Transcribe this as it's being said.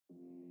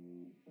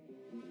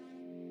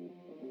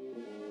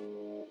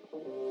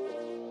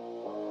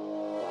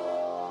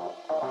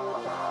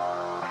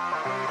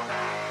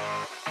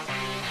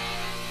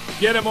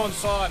Get them on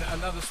side.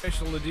 Another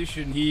special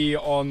edition here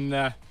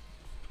on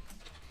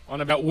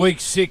about week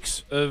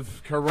 6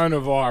 of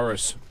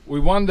coronavirus.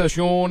 We wonder,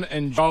 Sean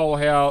and Joel,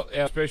 how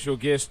our special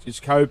guest is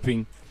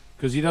coping,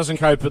 because he doesn't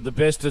cope at the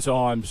best of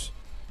times,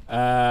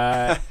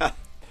 and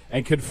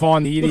could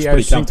find the Looks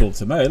pretty comfortable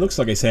to me. It looks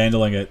like he's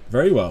handling it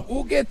very well.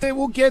 We'll get there.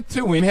 We'll get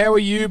to him. How are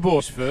you,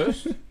 boys?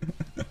 First,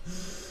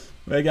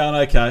 we're going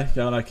okay.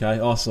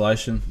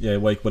 Isolation,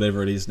 week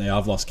whatever it is now.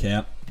 I've lost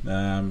count.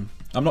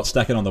 I'm not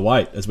stacking on the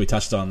weight, as we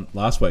touched on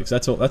last week. So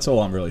that's all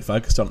I'm really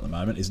focused on at the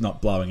moment, is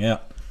not blowing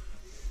out.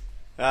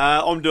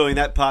 I'm doing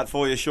that part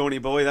for you, Shawnee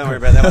boy. Don't worry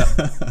about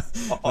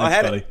that.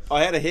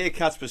 I had a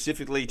haircut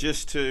specifically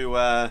just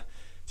to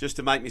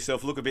make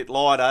myself look a bit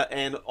lighter,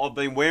 and I've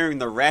been wearing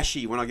the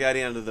rashie when I go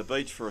down to the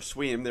beach for a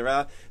swim.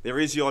 There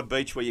is the odd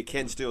beach where you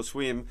can still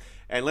swim,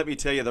 and let me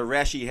tell you, the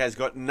rashie has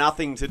got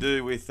nothing to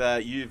do with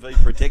UV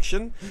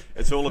protection.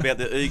 It's all about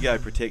the ego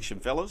protection,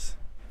 fellas.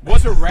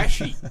 What's a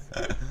rashie?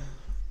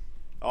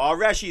 Oh,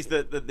 rashie's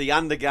the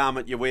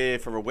undergarment you wear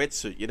for a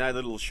wetsuit. You know,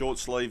 the little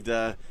short-sleeved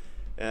wet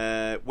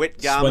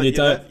garment.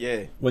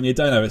 When you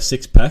don't have a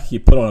six-pack,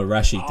 you put on a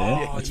rashie,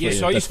 Dan. Oh,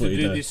 yes, I used to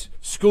do this.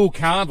 School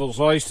carnivals,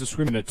 I used to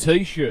swim in a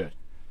T-shirt.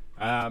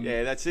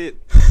 Yeah, that's it.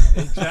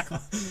 Exactly.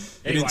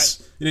 Anyway,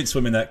 you didn't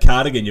swim in that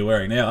cardigan you're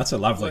wearing now. That's a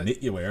lovely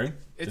knit you're wearing.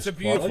 It's a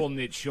beautiful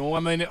knit,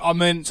 Sean. I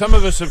mean, some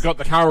of us have got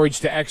the courage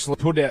to actually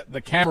put out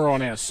the camera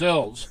on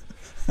ourselves.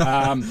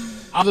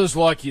 Others,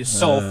 like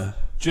yourself,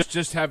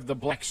 just have the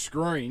black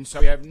screen, so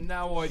you have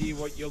no idea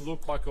what you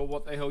look like or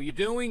what the hell you're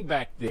doing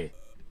back there.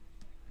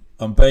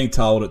 I'm being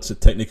told it's a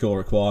technical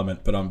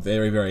requirement, but I'm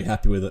very, very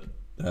happy with it,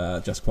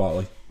 just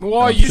quietly.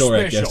 Why are you sure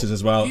special? Our guest is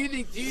as well. Do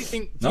you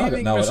think I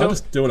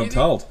just do what I'm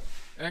told.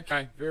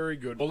 Okay, very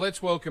good. Well,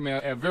 let's welcome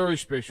our very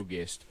special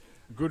guest,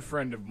 a good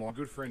friend of mine,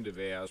 good friend of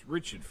ours,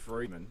 Richard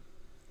Freeman.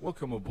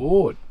 Welcome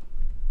aboard.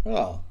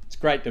 Well, it's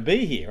great to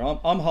be here.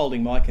 I'm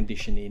holding my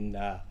condition in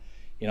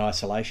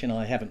isolation.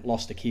 I haven't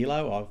lost a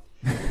kilo. I've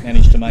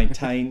managed to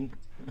maintain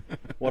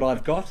what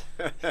I've got.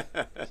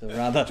 It's a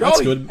rather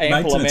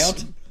ample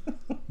amount.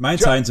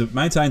 Maintains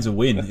a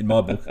win in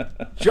my book.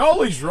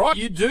 Jolie's right.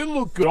 You do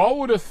look good. I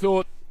would have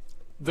thought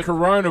the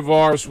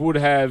coronavirus would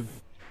have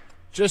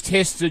just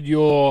tested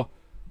your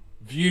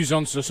views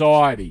on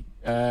society.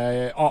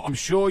 I'm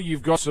sure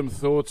you've got some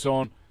thoughts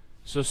on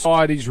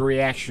society's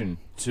reaction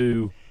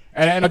to...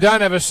 And I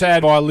don't have a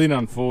sad violin,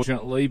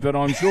 unfortunately, but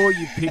I'm sure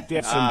you picked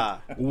out some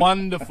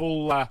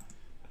wonderful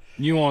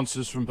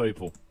nuances from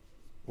people.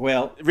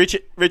 Well,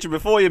 Richard,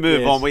 before you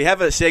move on, we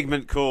have a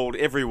segment called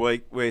Every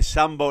Week where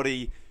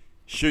somebody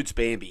shoots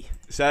Bambi.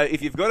 So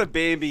if you've got a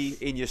Bambi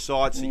in your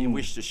sights that you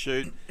wish to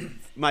shoot,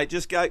 mate,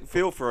 just go.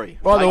 Feel free.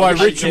 By the way,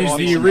 Richard is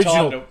the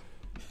original.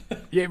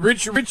 Yeah,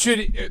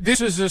 Richard.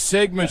 This is a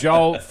segment,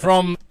 Joel,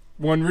 from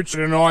when Richard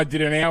and I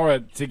did an hour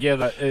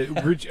together.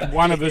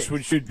 One of us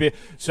would shoot bear.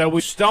 So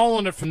we've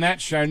stolen it from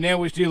that show. Now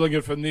we're stealing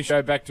it from this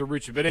show back to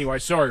Richard. But anyway,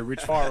 sorry, Rich,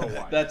 fire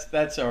away.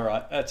 That's all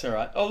right. That's all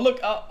right. Oh, look,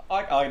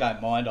 I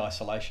don't mind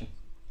isolation.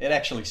 It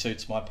actually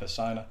suits my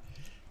persona.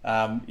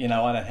 I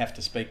don't have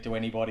to speak to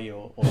anybody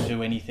or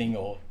do anything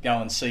or go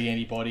and see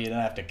anybody. I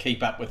don't have to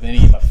keep up with any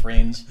of my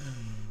friends.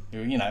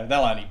 They'll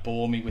only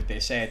bore me with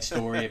their sad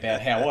story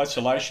about how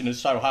isolation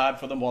is so hard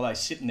for them while they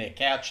sit in their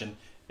couch and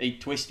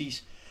eat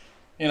twisties.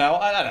 I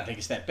don't think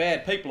it's that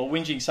bad. People are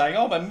whinging, saying,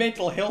 "Oh, my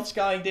mental health's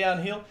going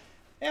downhill."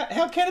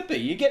 How can it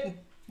be?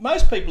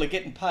 Most people are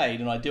getting paid,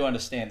 and I do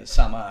understand that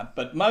some aren't,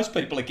 but most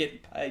people are getting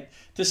paid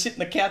to sit in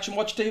the couch and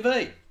watch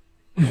TV.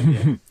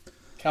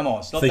 Come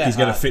on, it's not that hard. I think he's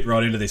going to fit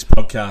right into this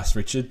podcast,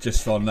 Richard.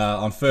 Just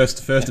on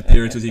first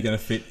appearances, you're going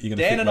to fit.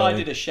 Dan and I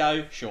did a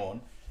show,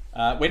 Sean.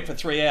 Went for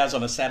 3 hours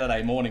on a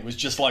Saturday morning. It was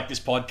just like this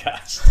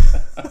podcast.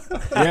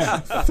 Yeah,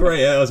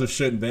 3 hours of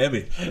shooting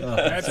Bambi. Oh,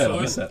 absolutely.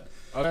 I miss that.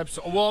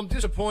 Well, I'm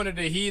disappointed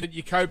to hear that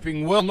you're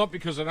coping well. Not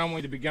because I don't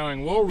want you to be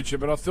going well, Richard,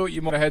 but I thought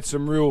you might have had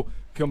some real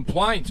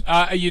complaints.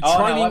 Are you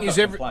training? No, I've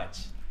got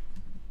complaints.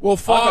 Well,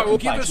 fire. I've got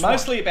complaints,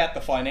 mostly about the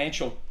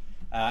financial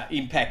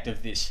impact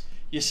of this.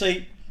 You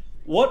see,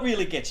 what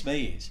really gets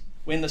me is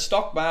when the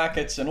stock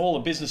markets and all the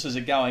businesses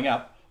are going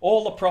up,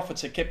 all the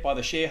profits are kept by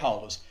the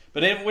shareholders.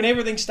 But when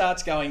everything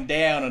starts going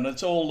down and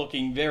it's all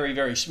looking very,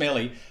 very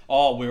smelly,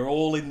 we're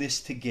all in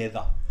this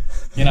together.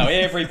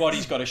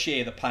 Everybody's got to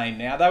share the pain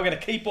now. They were going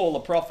to keep all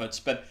the profits,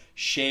 but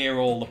share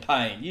all the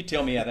pain. You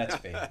tell me how that's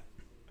fair.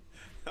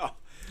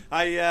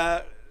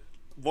 Hey,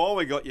 while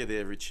we got you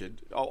there,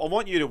 Richard, I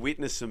want you to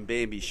witness some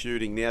Bambi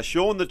shooting. Now,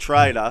 Sean the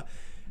Trader,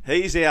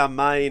 he's our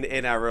main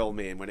NRL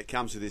man when it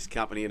comes to this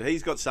company, and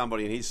he's got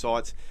somebody in his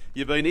sights.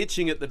 You've been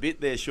itching at the bit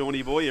there,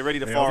 Shawnee boy. You ready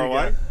to fire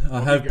away? I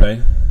have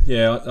been.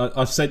 Yeah,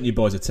 I've sent you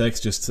boys a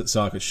text just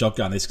so I could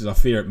shotgun this because I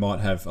fear I might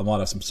have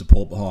some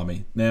support behind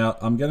me. Now,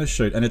 I'm going to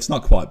shoot, and it's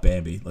not quite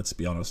Bambi, let's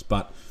be honest,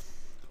 but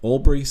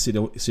Albury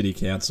City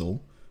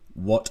Council,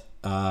 what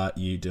are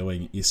you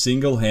doing? You're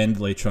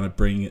single-handedly trying to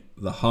bring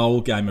the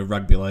whole game of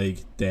rugby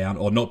league down,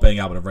 or not being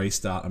able to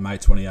restart on May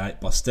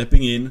 28 by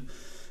stepping in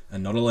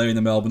and not allowing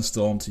the Melbourne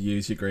Storm to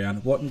use your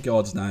ground. What in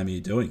God's name are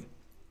you doing?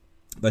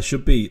 They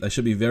should be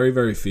very,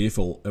 very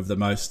fearful of the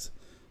most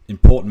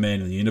important man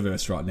in the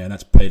universe right now, and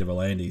that's Peter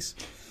V'landys.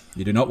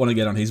 You do not want to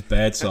get on his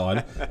bad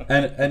side.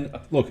 And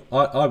look,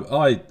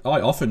 I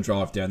often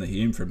drive down the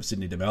Hume from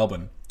Sydney to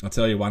Melbourne. I'll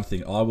tell you one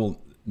thing, I will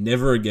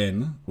never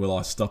again will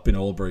I stop in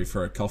Albury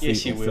for a coffee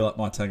or fill up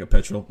my tank of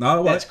petrol.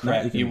 No, that's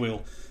crap. You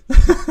will.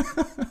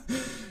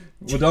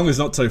 Wodonga's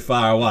not too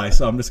far away,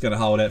 so I'm just going to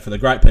hold out for the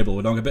great people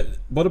of Wodonga. But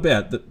what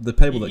about the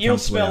people that come to the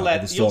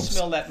storms? You'll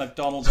smell that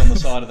McDonald's on the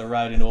side of the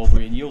road in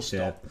Albury, and you'll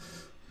stop. Yeah,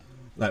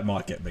 that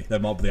might get me.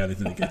 That might be the only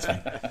thing that gets me.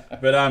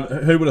 But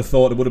who would have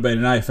thought it would have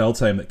been an AFL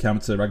team that come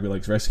to Rugby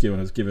League's rescue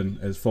and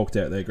has forked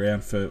out their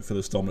ground for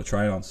the Storm to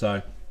train on?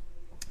 So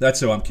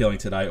that's who I'm killing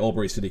today.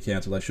 Albury City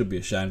Council. They should be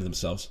ashamed of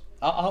themselves.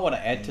 I want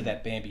to add to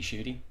that Bambi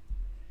shooting.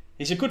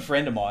 He's a good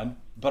friend of mine,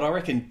 but I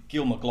reckon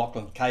Gil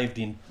McLachlan caved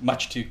in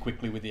much too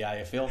quickly with the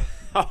AFL.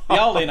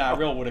 The old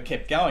NRL would have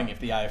kept going if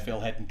the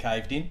AFL hadn't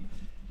caved in.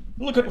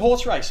 Look at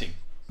horse racing.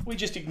 We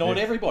just ignored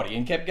everybody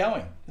and kept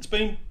going. It's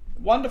been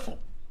wonderful.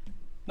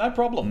 No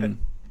problem.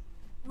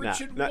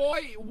 Richard,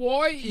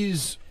 why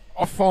is...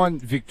 I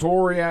find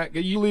Victoria...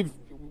 You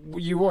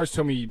always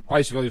tell me you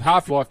basically live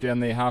half your life down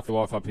there, half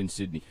your life up in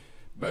Sydney.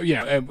 But, you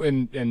know,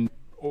 and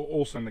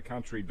also in the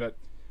country. But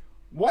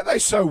why are they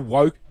so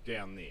woke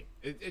down there?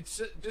 It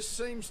just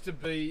seems to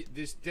be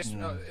this...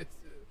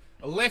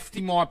 a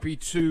lefty might be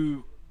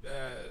too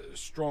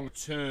strong a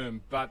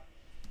term, but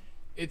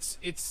it's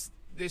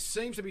there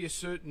seems to be a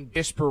certain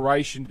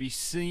desperation to be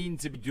seen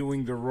to be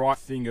doing the right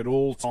thing at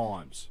all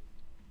times.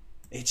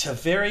 It's a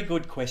very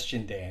good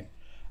question, Dan.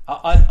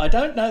 I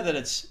don't know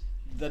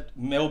that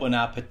Melbourne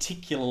are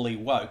particularly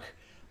woke.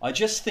 I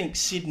just think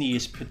Sydney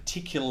is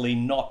particularly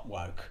not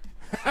woke.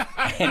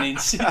 And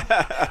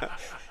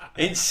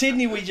in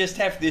Sydney, we just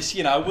have this,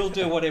 we'll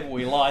do whatever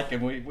we like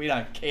and we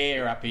don't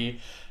care up here.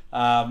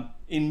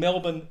 In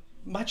Melbourne,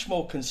 much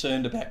more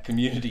concerned about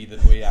community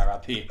than we are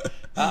up here.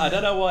 I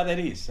don't know why that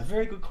is. A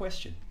very good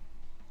question.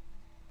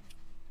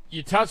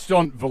 You touched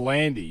on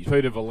V'landys,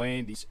 Peter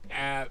V'landys.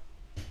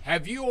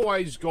 Have you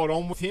always got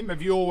on with him?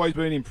 Have you always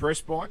been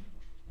impressed by him?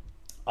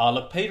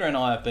 Look, Peter and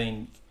I have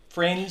been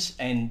friends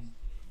and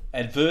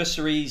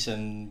adversaries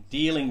and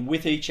dealing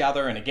with each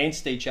other and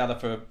against each other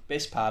for the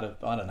best part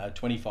of,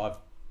 25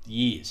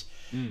 years.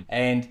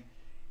 And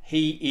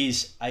he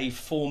is a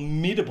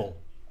formidable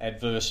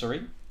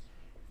adversary.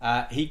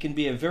 He can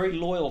be a very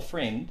loyal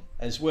friend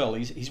as well.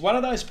 He's one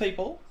of those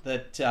people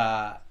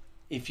that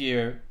if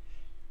you're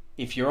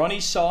on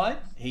his side,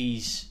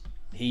 he's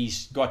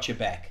got your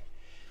back.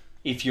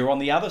 If you're on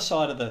the other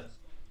side of the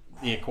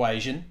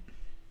equation,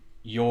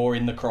 you're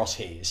in the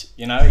crosshairs.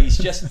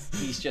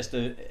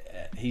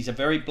 He's a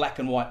very black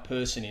and white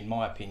person, in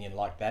my opinion,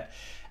 like that.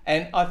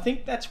 And I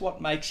think that's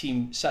what makes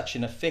him such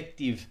an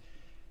effective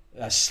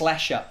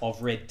slasher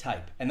of red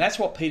tape. And that's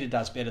what Peter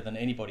does better than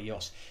anybody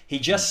else. He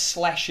just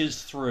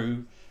slashes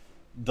through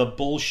the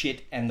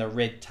bullshit and the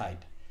red tape.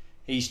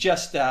 He's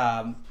just,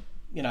 and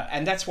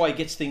that's why he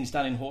gets things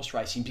done in horse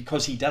racing,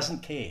 because he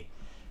doesn't care.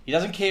 He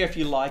doesn't care if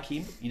you like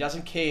him. He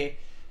doesn't care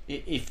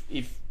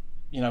if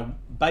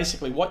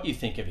basically what you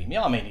think of him.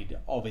 Yeah, I mean,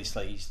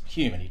 obviously he's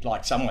human. He'd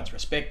like someone's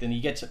respect, and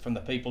he gets it from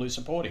the people who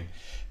support him.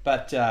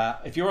 But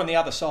if you're on the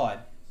other side,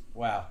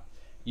 wow,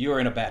 you're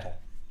in a battle.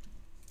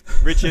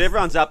 Richard,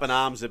 everyone's up in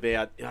arms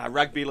about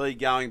rugby league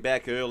going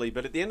back early,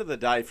 but at the end of the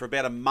day, for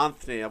about a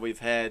month now, we've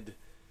had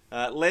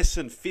less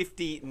than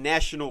 50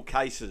 national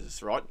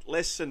cases, right?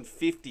 Less than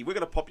 50. We've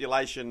got a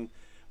population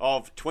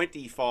of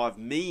 25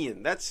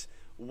 million. That's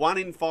 1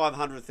 in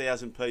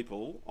 500,000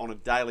 people on a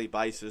daily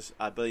basis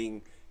are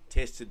being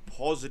tested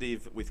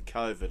positive with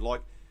COVID.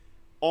 Like,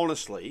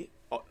 honestly,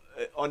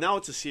 I know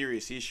it's a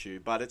serious issue,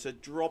 but it's a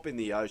drop in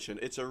the ocean.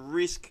 It's a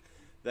risk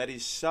that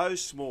is so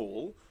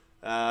small.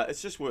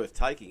 It's just worth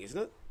taking, isn't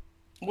it?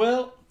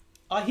 Well,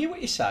 I hear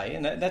what you say,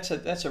 and that's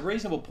a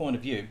reasonable point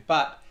of view,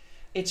 but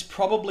it's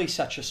probably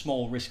such a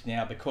small risk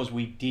now because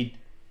we did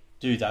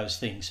do those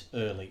things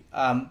early.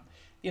 I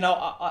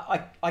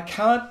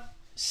can't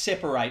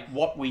separate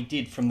what we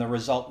did from the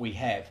result we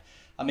have.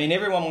 I mean,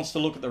 everyone wants to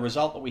look at the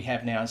result that we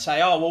have now and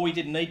say, oh, well, we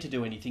didn't need to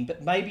do anything,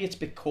 but maybe it's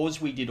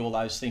because we did all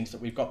those things that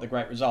we've got the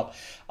great result.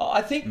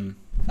 I think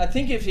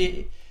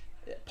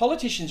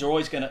politicians are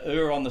always going to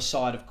err on the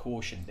side of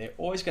caution. They're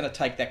always going to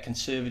take that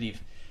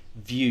conservative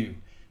view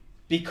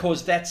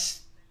because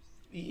that's,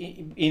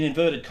 in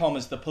inverted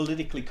commas, the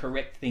politically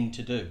correct thing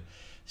to do.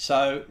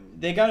 So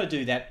they're going to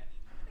do that.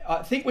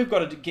 I think we've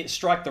got to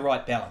strike the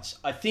right balance.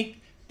 I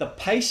think the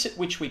pace at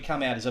which we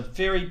come out is a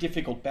very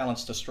difficult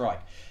balance to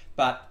strike.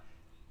 But,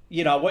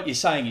 what you're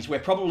saying is we're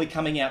probably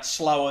coming out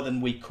slower than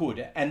we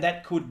could, and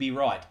that could be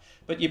right.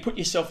 But you put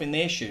yourself in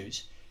their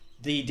shoes,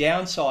 the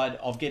downside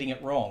of getting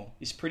it wrong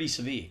is pretty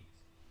severe.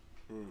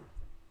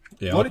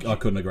 Yeah, I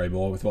couldn't agree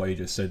more with what you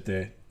just said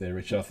there,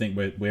 Richard. I think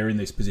we're in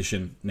this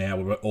position now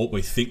where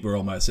we think we're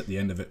almost at the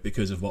end of it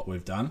because of what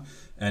we've done.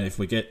 And if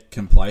we get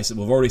complacent,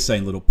 we've already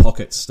seen little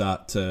pockets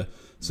start to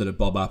sort of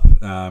bob up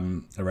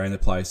around the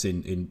place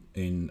in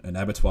an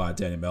abattoir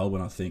down in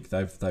Melbourne. I think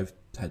they've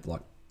had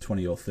like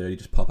 20 or 30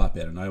 just pop up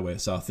out of nowhere.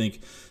 So I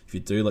think if you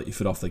do let your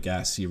foot off the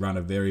gas, you run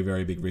a very,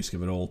 very big risk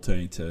of it all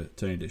turning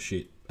to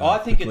shit. I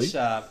think quickly.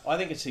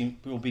 it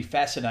will be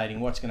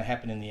fascinating what's going to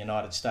happen in the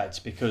United States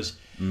because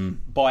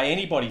by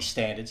anybody's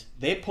standards,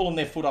 they're pulling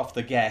their foot off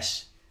the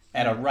gas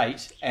at a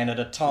rate and at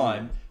a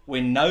time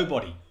when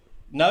nobody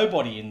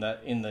in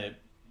the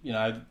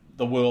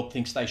the world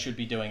thinks they should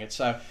be doing it.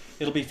 So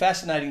it'll be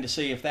fascinating to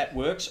see if that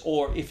works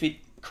or if it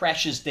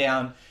crashes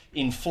down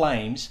in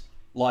flames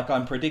like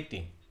I'm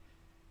predicting.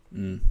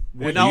 Well,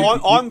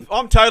 no,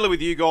 I'm totally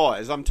with you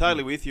guys. I'm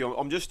totally with you.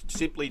 I'm just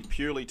simply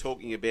purely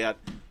talking about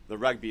the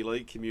rugby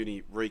league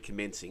community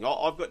recommencing.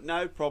 I've got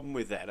no problem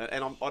with that,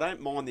 and I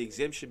don't mind the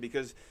exemption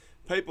because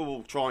people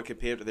will try and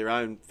compare it to their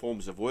own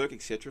forms of work,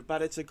 etc.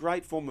 But it's a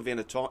great form of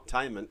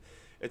entertainment.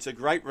 It's a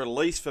great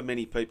release for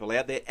many people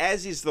out there,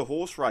 as is the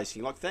horse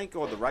racing. Like, thank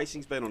God the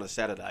racing's been on a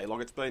Saturday.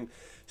 Like, it's been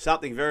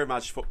something very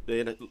much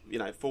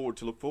forward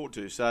to look forward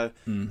to. So,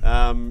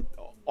 I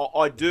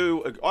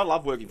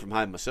love working from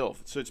home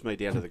myself. It suits me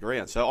down to the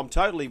ground. So I'm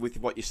totally with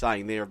what you're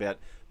saying there about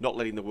not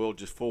letting the world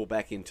just fall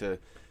back into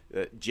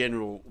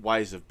general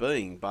ways of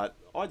being. But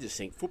I just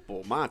think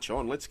football, march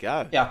on, let's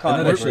go. Yeah, I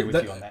kind of agree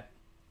with you on that.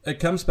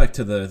 It comes back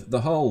to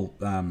the whole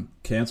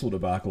council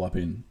debacle up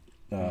in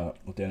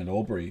down in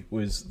Albury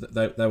was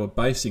that they were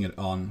basing it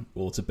on,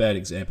 well, it's a bad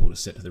example to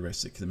set to the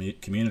rest of the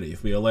community.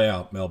 If we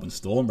allow Melbourne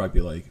Storm Rugby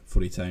League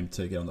footy team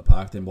to get on the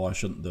park, then why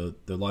shouldn't the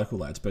local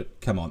lads? But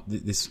come on,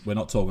 we're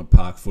not talking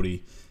park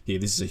footy here.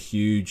 This is a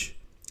huge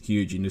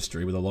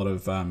industry with a lot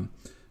of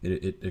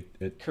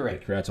it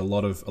creates a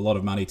lot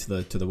of money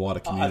to the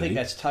wider community. I think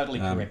that's totally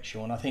correct,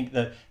 Sean. I think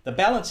the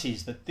balance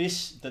is that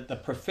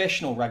the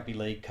professional rugby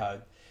league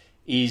code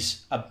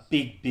is a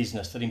big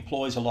business that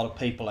employs a lot of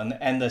people,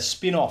 and the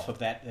spin-off of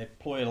that, they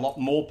employ a lot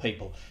more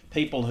people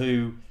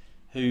who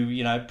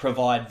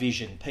provide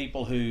vision,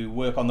 people who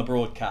work on the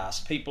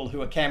broadcast, people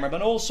who are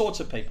cameramen, all sorts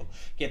of people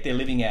get their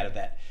living out of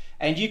that.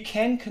 And you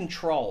can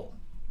control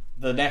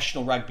the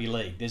National Rugby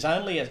League. There's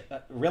only a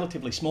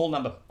relatively small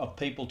number of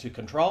people to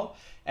control,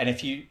 and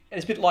it's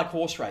a bit like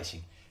horse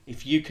racing.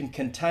 If you can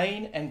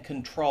contain and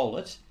control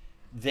it,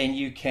 then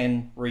you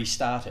can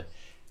restart it.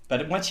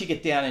 But once you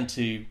get down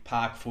into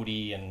park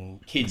footy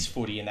and kids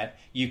footy and that,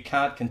 you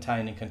can't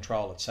contain and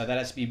control it. So that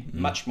has to be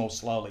much more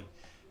slowly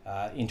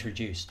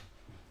introduced.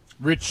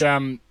 Rich,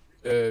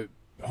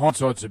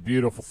 hindsight's a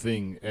beautiful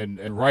thing,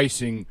 and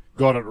racing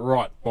got it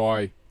right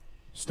by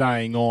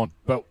staying on.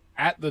 But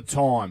at the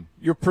time,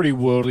 you're pretty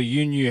worldly.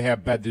 You knew how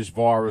bad this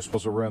virus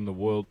was around the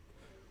world.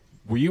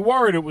 Were you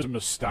worried it was a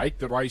mistake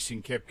that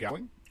racing kept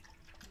going?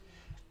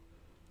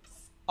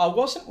 I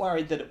wasn't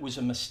worried that it was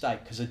a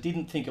mistake because I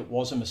didn't think it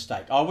was a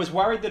mistake. I was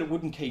worried that it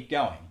wouldn't keep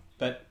going,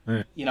 but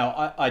I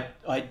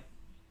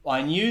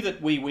knew that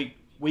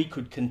we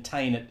could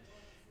contain it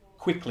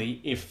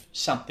quickly if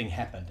something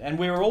happened, and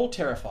we were all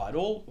terrified.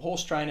 All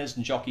horse trainers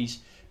and jockeys,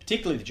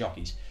 particularly the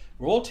jockeys,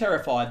 were all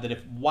terrified that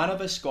if one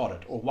of us got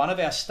it or one of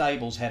our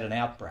stables had an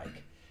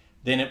outbreak,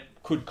 then it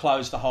could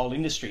close the whole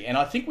industry. And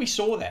I think we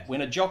saw that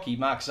when a jockey,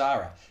 Mark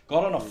Zara,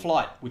 got on a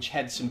flight which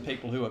had some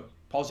people who were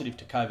positive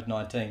to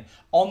COVID-19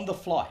 on the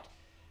flight.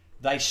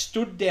 They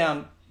stood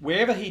down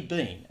wherever he'd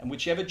been and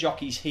whichever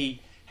jockeys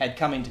he had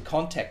come into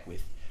contact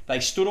with. They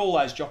stood all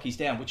those jockeys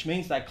down, which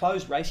means they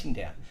closed racing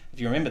down. If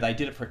you remember, they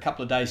did it for a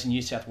couple of days in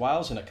New South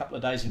Wales and a couple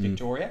of days in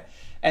Victoria.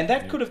 And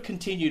that could have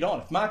continued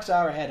on. If Mark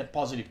Zara had a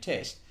positive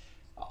test,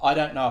 I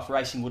don't know if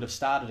racing would have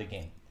started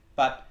again.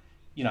 But,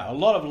 a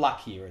lot of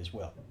luck here as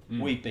well.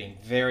 We've been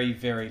very,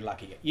 very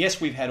lucky. Yes,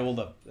 we've had all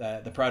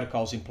the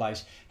protocols in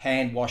place,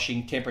 hand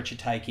washing, temperature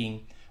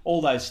taking, all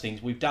those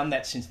things. We've done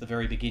that since the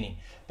very beginning,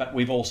 but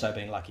we've also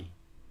been lucky.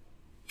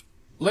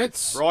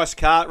 Bryce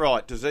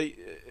Cartwright,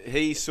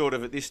 he's sort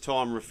of at this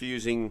time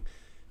refusing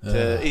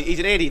to... He's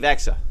an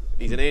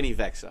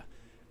anti-vaxxer.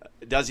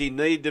 Does he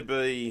need to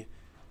be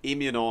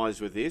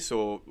immunised with this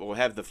or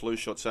have the flu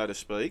shot, so to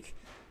speak,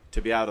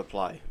 to be able to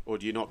play? Or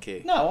do you not care?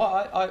 No,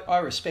 I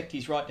respect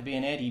his right to be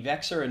an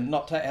anti-vaxxer and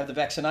not to have the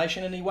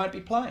vaccination, and he won't be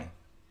playing.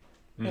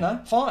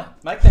 Fine.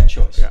 Make that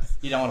choice. Yeah.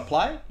 You don't want to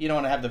play, you don't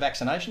want to have the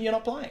vaccination, you're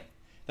not playing.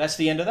 That's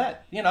the end of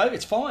that.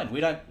 It's fine.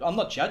 I'm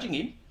not judging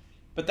him,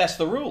 but that's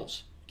the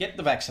rules. Get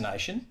the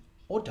vaccination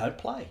or don't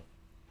play.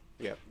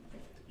 Yeah.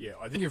 Yeah,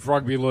 I think if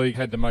rugby league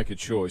had to make a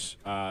choice,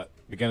 we're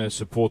going to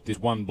support this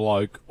one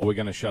bloke or we're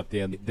going to shut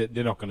down.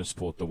 They're not going to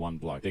support the one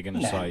bloke. They're going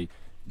to say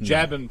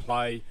jab and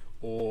play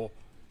or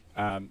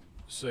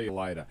see you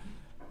later.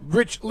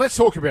 Rich, let's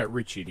talk about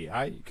Richie here,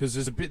 hey? Because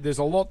there's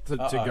a lot to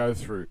go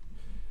through.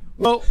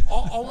 Well,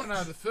 I want to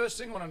know, the first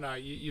thing I want to know,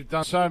 you've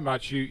done so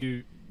much.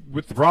 You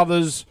with the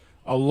brothers,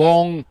 a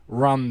long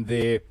run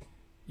there.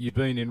 You've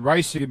been in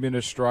racing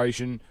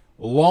administration,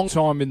 a long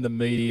time in the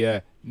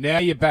media. Now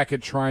you're back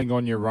at training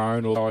on your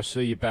own, although I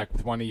see you back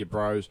with one of your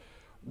bros.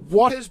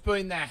 What has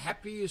been the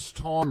happiest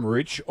time,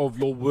 Rich, of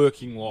your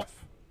working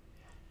life?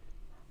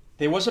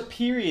 There was a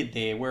period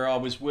there where I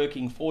was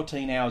working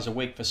 14 hours a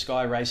week for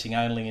Sky Racing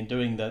only and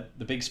doing the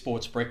Big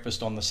Sports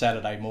breakfast on the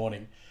Saturday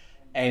morning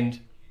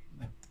and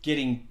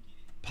getting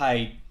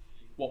paid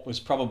what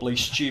was probably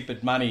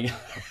stupid money.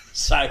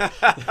 So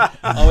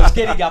I was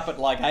getting up at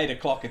like 8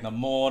 o'clock in the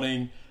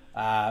morning,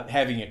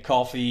 having a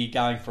coffee,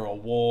 going for a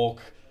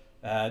walk,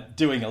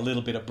 doing a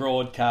little bit of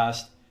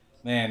broadcast.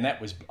 Man,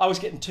 I was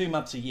getting 2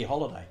 months a year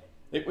holiday.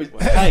 It was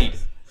paid.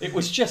 It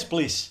was just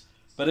bliss,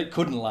 but it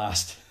couldn't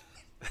last.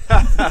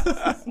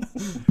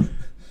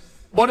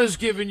 What has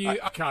given you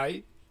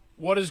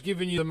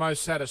the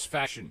most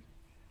satisfaction?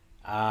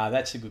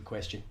 That's a good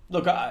question.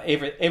 Look,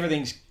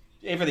 everything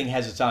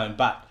has its own,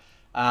 but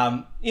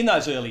in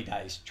those early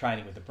days,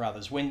 training with the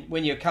brothers,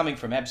 when you're coming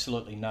from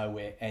absolutely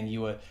nowhere and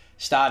you were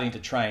starting to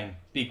train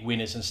big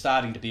winners and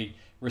starting to be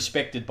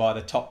respected by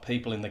the top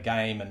people in the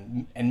game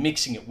and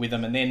mixing it with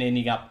them and then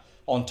ending up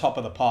on top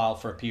of the pile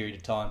for a period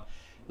of time,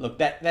 look,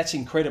 that's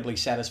incredibly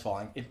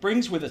satisfying. It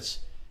brings with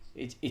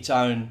its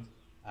own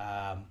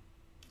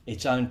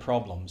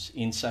problems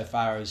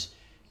insofar as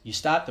you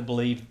start to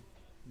believe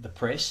the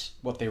press,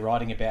 what they're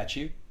writing about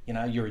you. You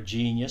know, you're a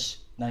genius.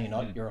 No, you're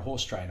not. You're a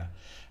horse trainer.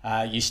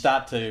 You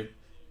start to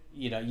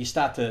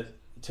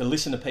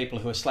listen to people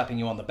who are slapping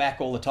you on the back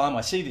all the time.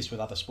 I see this with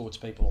other sports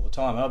people all the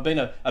time. I've been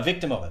a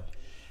victim of it.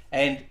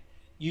 And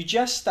you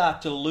just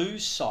start to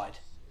lose sight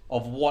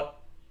of what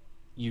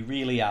you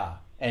really are.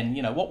 And,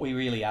 you know, what we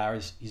really are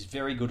is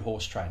very good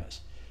horse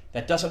trainers.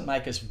 That doesn't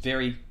make us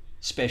very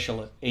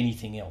special at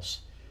anything else.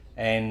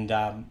 And,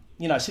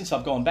 you know, since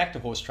I've gone back to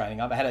horse training,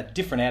 I've had a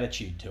different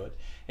attitude to it.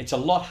 It's a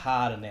lot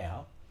harder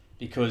now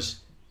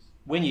because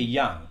when you're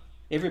young,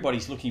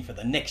 everybody's looking for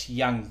the next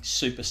young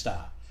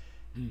superstar.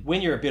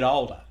 When you're a bit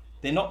older,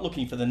 they're not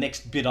looking for the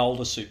next bit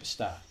older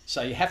superstar.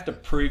 So you have to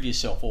prove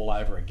yourself all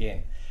over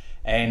again.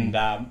 And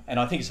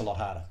I think it's a lot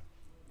harder.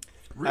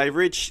 Hey,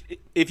 Rich,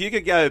 if you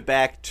could go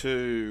back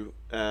to...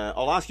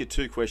 I'll ask you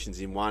two questions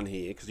in one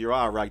here, because you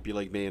are a rugby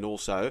league man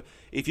also.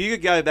 If you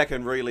could go back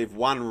and relive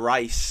one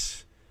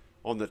race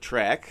on the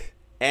track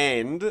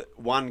and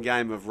one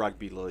game of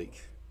rugby league,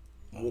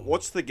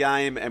 what's the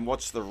game and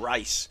what's the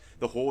race,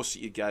 the horse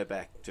that you go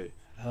back to?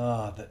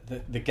 Oh,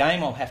 the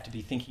game I'll have to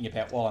be thinking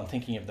about while I'm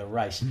thinking of the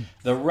race.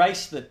 The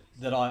race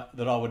that I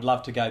would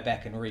love to go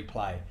back and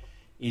replay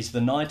is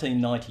the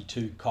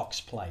 1992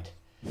 Cox Plate.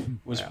 It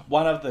was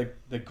one of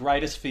the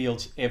greatest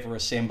fields ever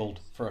assembled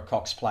for a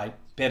Cox Plate.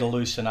 Better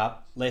Loosen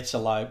Up, Let's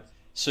Elope,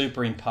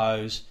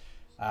 Superimpose,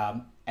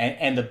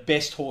 and the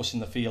best horse in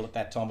the field at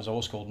that time was a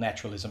horse called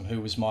Naturalism, who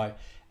was my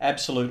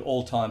absolute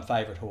all-time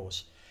favourite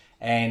horse.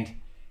 And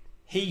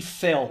he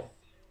fell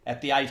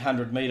at the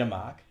 800 metre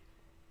mark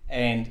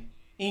and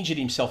injured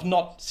himself,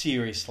 not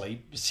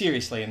seriously, but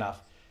seriously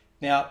enough.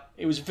 Now,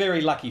 it was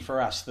very lucky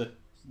for us that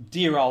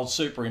dear old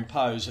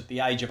Superimpose at the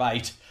age of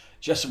 8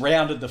 just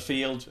rounded the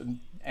field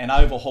and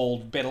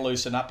overhauled Better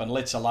Loosen Up and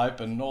Let's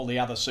Elope and all the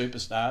other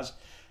superstars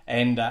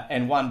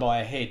and won by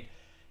a head.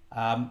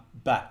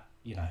 But,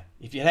 you know,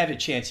 if you had a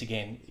chance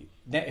again,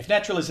 if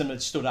Naturalism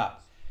had stood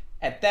up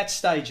at that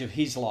stage of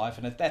his life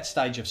and at that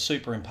stage of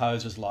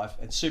Superimpose's life,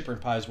 and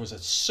Superimpose was a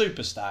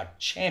superstar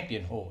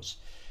champion horse,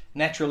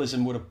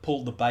 Naturalism would have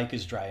pulled the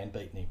baker's dray and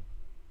beaten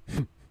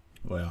him.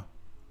 Wow.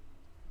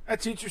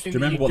 That's interesting. Do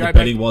you remember what the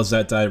betting was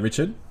that day,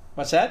 Richard?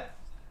 What's that?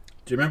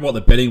 Do you remember what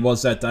the betting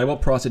was that day?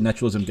 What price did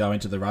Naturalism go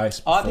into the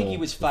race? I think he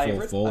was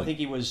favourite. I think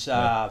he was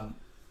 $2,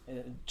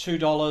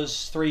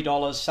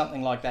 $3,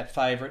 something like that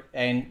favourite,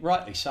 and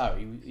rightly so.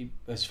 He,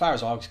 as far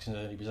as I was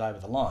concerned, he was over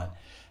the line.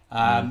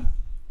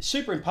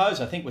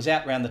 Superimpose, I think, was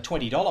out around the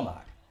 $20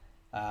 mark.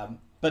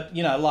 But,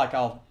 you know, like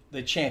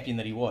the champion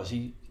that he was,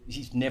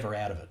 he's never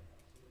out of it.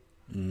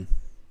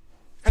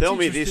 Tell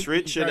me this,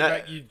 Rich.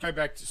 You go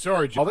back to,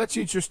 sorry, Joel. Oh, that's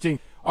interesting.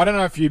 I don't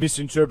know if you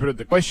misinterpreted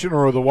the question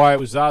or the way it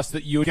was asked,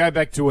 that you would go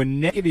back to a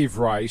negative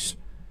race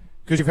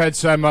because you've had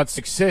so much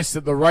success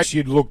that the race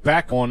you'd look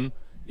back on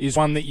is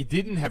one that you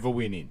didn't have a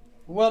win in.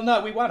 Well,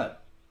 no, we won it.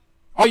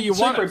 Oh, you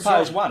won it.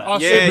 Superimpose won it. Oh,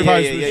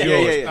 Superimpose was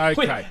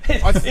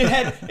yours.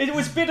 Okay. It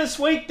was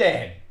bittersweet,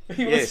 Dan.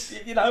 Yes.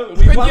 You know,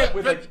 we won it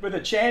with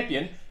a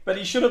champion, but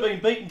he should have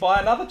been beaten by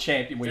another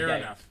champion we Fair gave.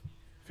 enough.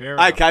 Fair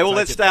enough. Okay, well,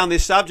 let's stay on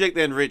this subject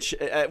then, Rich,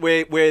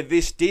 where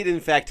this did in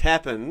fact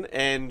happen,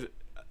 and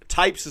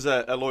Tapes is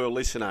a loyal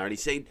listener, and he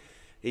said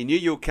he knew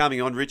you were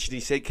coming on, Rich, and he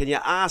said, can you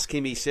ask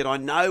him? He said, I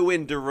know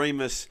when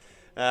Doremus,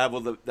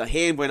 the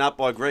hand went up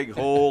by Greg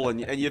Hall,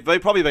 and you've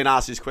probably been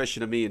asked this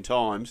question a million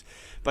times,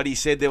 but he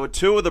said there were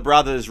two of the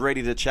brothers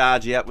ready to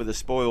charge out with the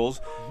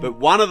spoils, but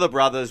one of the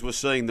brothers was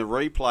seeing the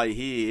replay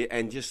here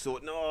and just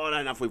thought, no, I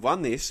don't know if we've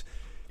won this.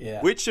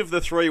 Yeah. Which of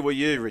the three were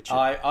you, Richard?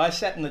 I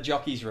sat in the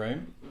jockey's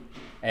room.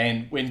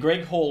 And when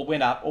Greg Hall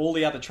went up, all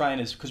the other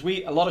trainers, because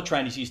a lot of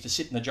trainers used to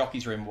sit in the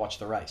jockey's room and watch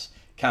the race.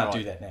 Can't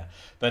do that now.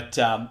 But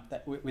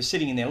we're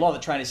sitting in there. A lot of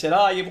the trainers said,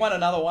 you've won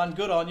another one,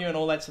 good on you, and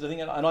all that sort of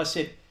thing. And I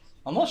said,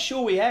 I'm not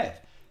sure we have.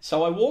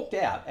 So I walked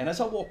out, and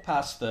as I walked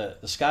past the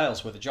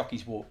scales where the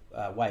jockeys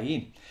weigh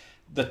in,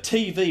 the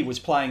TV was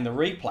playing the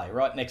replay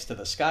right next to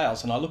the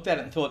scales, and I looked at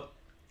it and thought,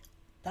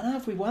 don't know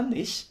if we won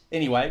this.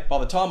 Anyway, by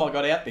the time I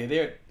got out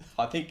there,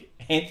 I think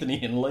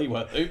Anthony and Lee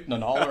were hooting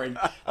and hollering.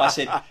 I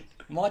said,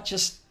 might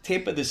just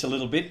temper this a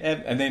little bit,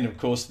 and then of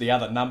course the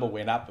other number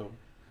went up. It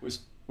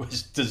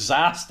was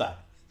disaster.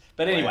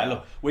 But anyway,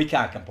 look, we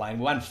can't complain.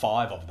 We won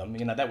 5 of them.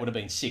 That would have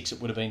been 6.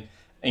 It would have been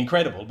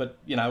incredible. But,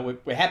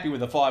 we're happy with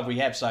the 5 we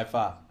have so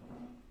far.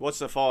 What's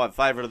the 5?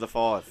 Favourite of the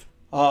 5?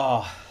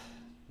 Oh,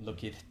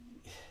 look,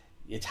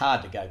 it's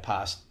hard to go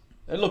past.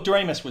 Look,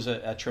 Doremus was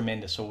a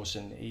tremendous horse,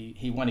 and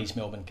he won his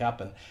Melbourne Cup.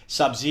 And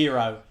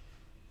Sub-Zero,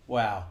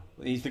 wow,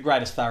 he's the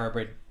greatest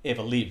thoroughbred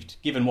ever lived.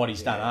 Given what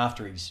he's done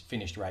after he's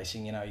finished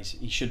racing,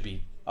 he should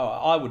be.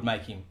 I would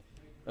make him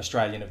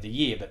Australian of the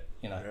Year, but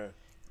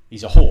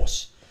he's a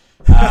horse.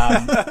 But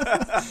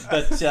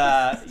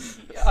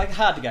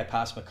hard to go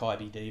past Mackay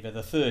B Diva.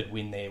 The 3rd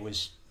win there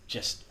was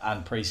just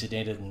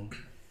unprecedented, and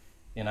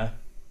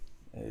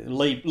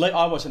Lee,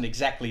 I wasn't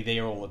exactly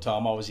there all the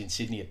time. I was in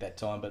Sydney at that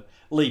time, but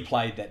Lee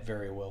played that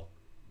very well.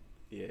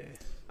 Yeah,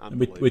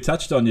 we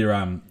touched on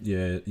your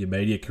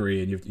media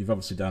career, and you've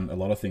obviously done a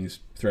lot of things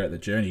throughout the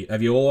journey.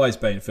 Have you always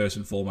been first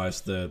and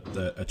foremost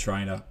a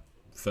trainer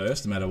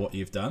first, no matter what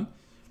you've done,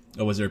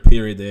 or was there a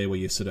period there where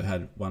you sort of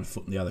had one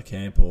foot in the other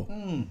camp? Or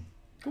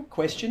good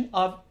question.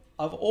 I've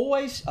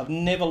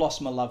never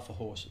lost my love for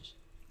horses.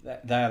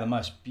 They are the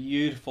most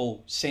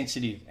beautiful,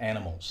 sensitive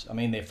animals. I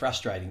mean, they're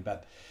frustrating,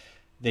 but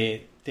they're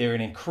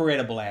an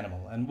incredible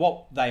animal, and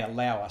what they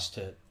allow us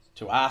to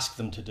ask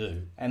them to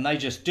do, and they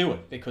just do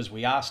it because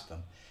we ask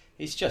them.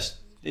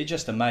 They're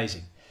just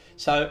amazing.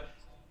 So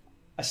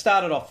I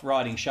started off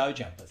riding show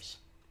jumpers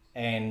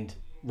and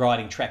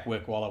riding track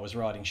work while I was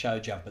riding show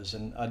jumpers,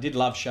 and I did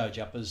love show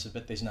jumpers,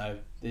 but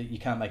you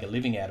can't make a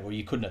living out of it, or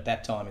you couldn't at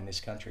that time in this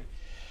country.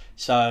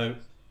 So,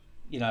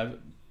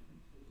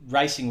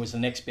 racing was the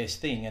next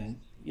best thing, and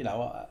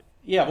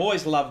I've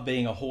always loved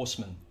being a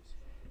horseman,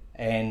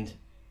 and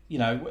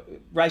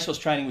racehorse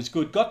training was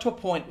good. Got to a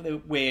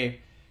point where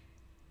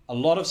a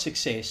lot of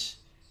success,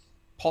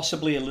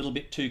 possibly a little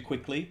bit too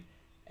quickly,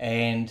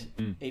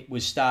 and it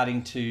was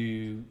starting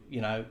to,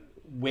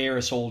 wear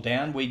us all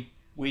down. We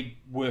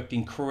worked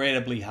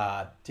incredibly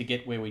hard to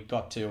get where we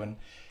got to, and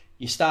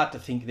you start to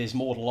think there's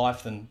more to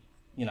life than,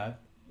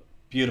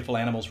 beautiful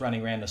animals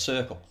running around a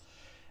circle.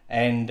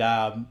 And,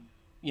 then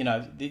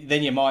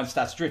your mind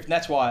starts drifting.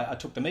 That's why I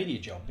took the media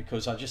job,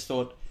 because I just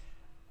thought,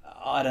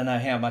 I don't know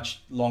how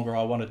much longer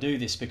I want to do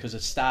this, because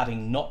it's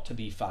starting not to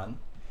be fun.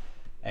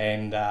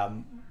 And,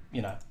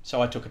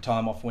 so I took a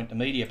time off, went to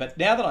media. But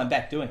now that I'm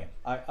back doing it,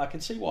 I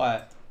can see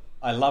why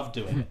I love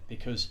doing it,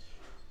 because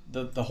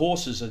the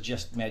horses are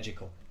just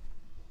magical.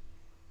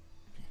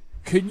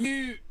 Can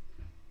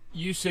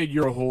you said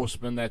you're a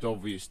horseman, that's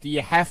obvious. Do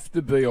you have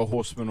to be a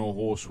horseman or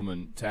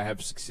horsewoman to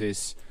have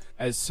success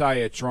as,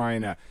 say, a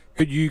trainer?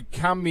 Could you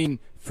come in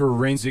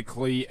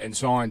forensically and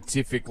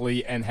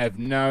scientifically and have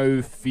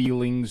no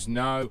feelings,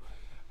 no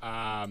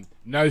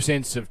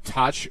sense of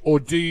touch, or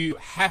do you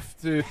have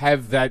to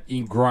have that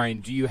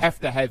ingrained? Do you have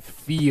to have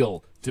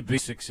feel to be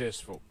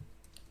successful?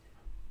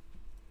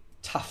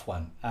 Tough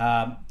one.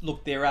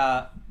 Look, there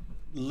are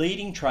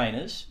leading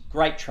trainers,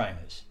 great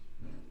trainers,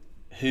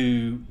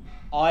 who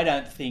I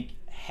don't think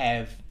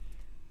have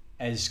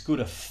as good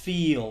a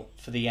feel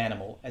for the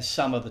animal as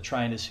some of the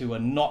trainers who are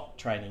not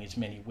training as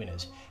many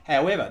winners.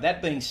 However,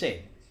 that being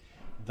said,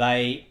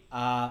 they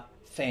are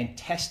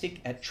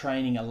fantastic at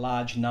training a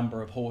large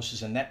number of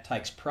horses, and that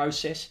takes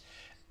process,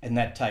 and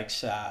that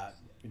takes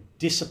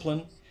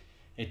discipline.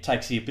 It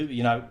takes the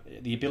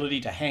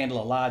ability to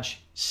handle a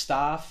large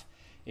staff.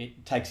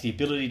 It takes the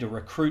ability to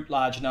recruit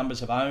large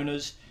numbers of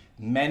owners,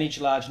 manage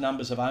large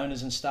numbers of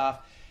owners and staff.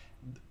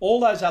 All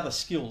those other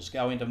skills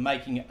go into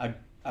making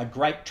a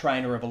great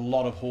trainer of a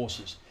lot of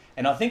horses.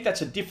 And I think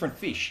that's a different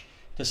fish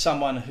to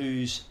someone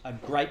who's a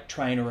great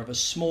trainer of a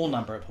small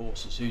number of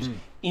horses, who's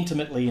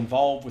intimately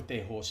involved with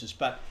their horses,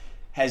 but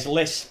has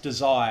less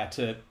desire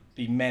to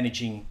be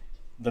managing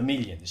the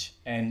millions.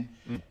 And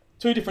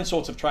two different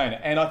sorts of trainer.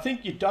 And I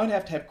think you don't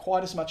have to have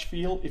quite as much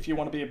feel if you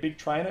want to be a big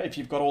trainer. If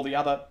you've got all the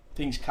other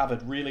things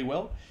covered really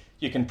well,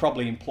 you can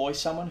probably employ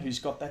someone who's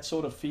got that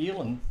sort of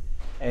feel,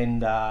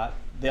 and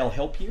they'll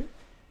help you.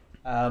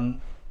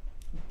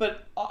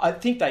 But I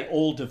think they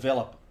all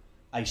develop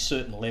a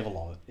certain level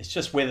of it. It's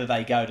just whether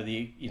they go to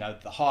the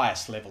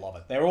highest level of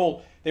it. They're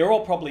all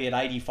probably at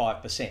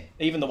 85%.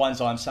 Even the ones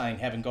I'm saying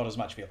haven't got as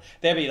much feel.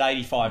 They'll be at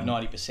 85,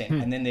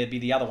 90%, and then there'd be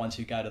the other ones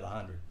who go to the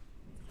 100.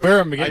 Where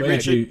I'm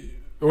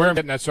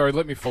getting that, sorry,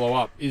 let me follow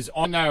up, is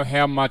I know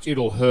how much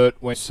it'll hurt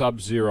when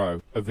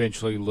Sub-Zero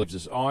eventually leaves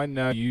us. I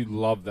know you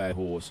love that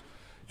horse.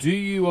 Do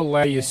you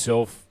allow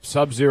yourself,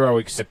 Sub-Zero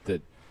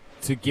accepted,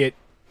 to get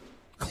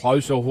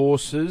closer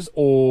horses,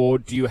 or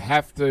do you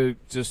have to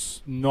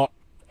just not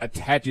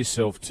attach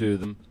yourself to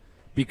them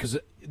because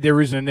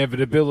there is an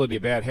inevitability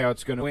about how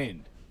it's going to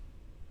end?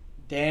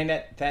 Dan,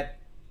 that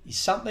is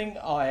something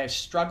I have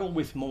struggled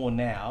with more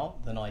now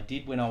than I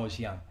did when I was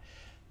young.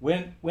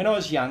 When I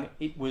was young,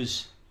 it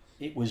was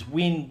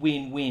win,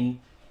 win, win,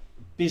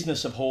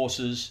 business of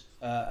horses.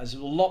 There's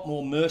a lot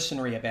more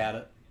mercenary about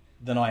it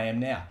than I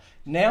am now.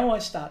 Now I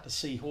start to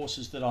see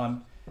horses that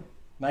I'm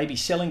maybe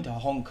selling to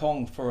Hong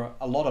Kong for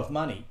a lot of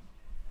money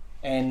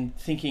and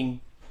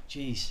thinking,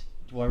 geez,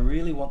 do I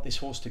really want this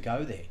horse to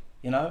go there?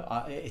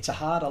 It's a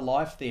harder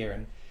life there,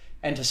 and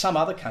And to some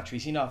other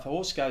countries, if a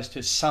horse goes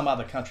to some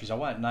other countries, I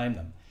won't name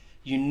them,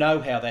 you know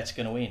how that's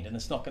going to end, and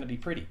it's not going to be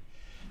pretty.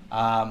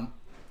 And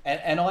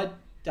I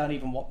don't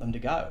even want them to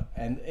go,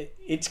 and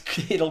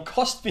it'll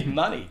cost me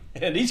money.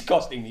 It is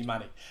costing me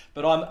money,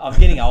 but I'm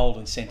getting old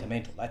and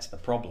sentimental. That's the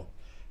problem.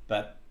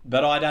 But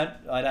I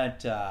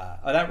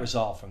don't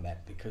resolve from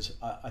that, because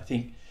I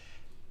think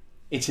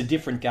it's a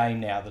different game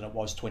now than it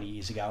was 20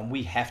 years ago, and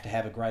we have to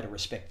have a greater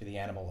respect for the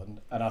animal.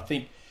 And I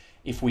think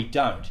if we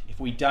don't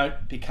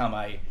become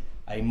a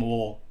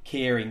more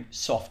caring,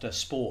 softer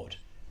sport,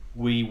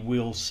 we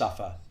will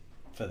suffer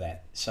for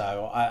that.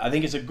 So I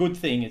think it's a good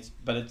thing.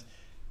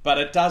 But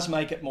it does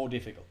make it more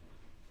difficult.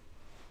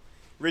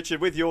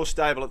 Richard, with your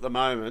stable at the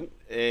moment,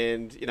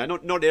 and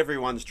not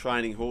everyone's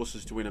training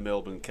horses to win a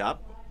Melbourne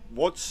Cup.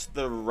 What's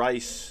the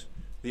race,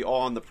 the eye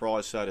on the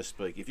prize, so to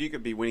speak? If you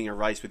could be winning a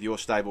race with your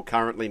stable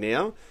currently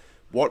now,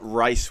 what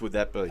race would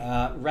that be?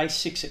 Race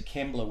 6 at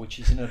Kembla, which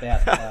is in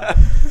about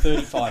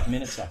 35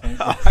 minutes, I think.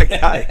 Okay.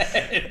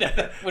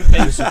 that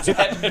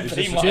would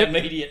be my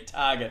immediate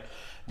target.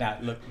 No,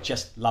 look,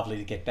 just lovely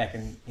to get back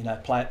and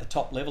play at the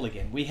top level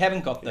again. We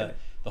haven't got the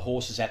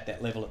horses at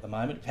that level at the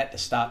moment. We've had to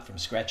start from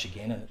scratch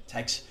again, and it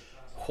takes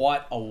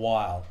quite a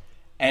while.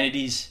 And it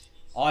is,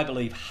 I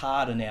believe,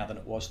 harder now than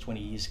it was 20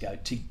 years ago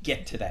to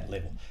get to that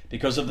level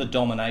because of the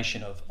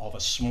domination of a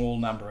small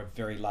number of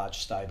very large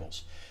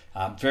stables.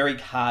 Very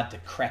hard to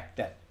crack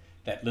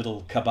that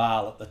little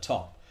cabal at the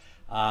top.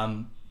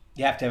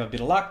 You have to have a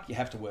bit of luck, you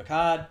have to work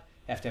hard,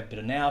 you have to have a bit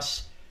of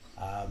nous,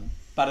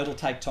 but it'll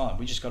take time.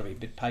 We just got to be a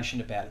bit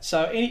patient about it.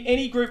 So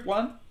any Group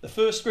 1, the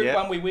first Group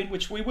 1 we win,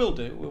 which we will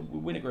do,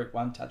 we'll win a Group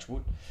 1, touch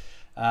wood,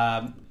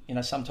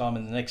 sometime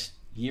in the next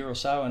year or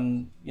so,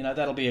 and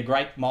that'll be a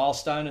great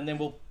milestone, and then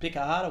we'll pick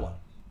a harder one.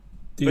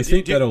 Do you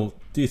think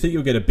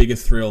you'll get a bigger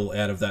thrill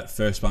out of that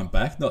first one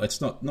back?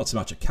 It's not so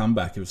much a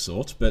comeback of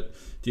sorts, but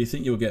do you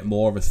think you'll get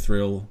more of a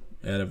thrill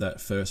out of that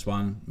first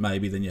one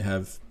maybe than you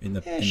have in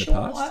the past?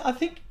 I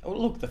think,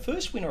 look, the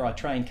first winner I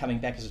trained coming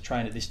back as a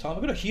trainer this time,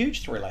 I got a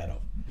huge thrill out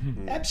of.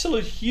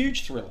 Absolute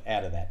huge thrill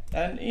out of that.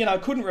 And, I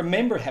couldn't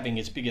remember having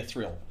as big a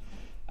thrill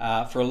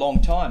for a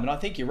long time. And I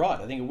think you're right.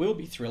 I think it will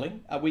be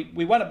thrilling.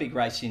 We won a big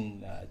race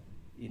in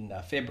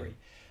February.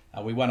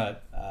 We won a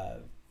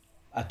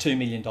 $2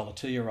 million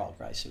 2-year-old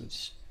race. It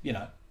was,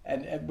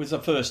 and it was the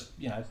first,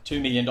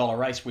 $2 million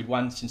race we'd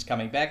won since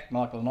coming back,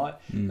 Michael and I.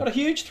 Got a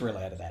huge thrill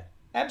out of that.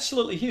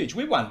 Absolutely huge.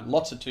 We won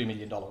lots of $2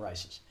 million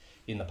races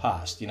in the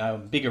past,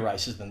 bigger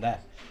races than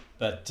that.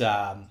 But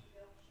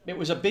it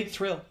was a big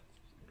thrill.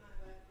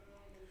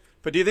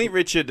 But do you think,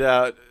 Richard,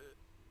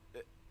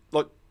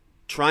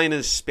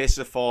 trainers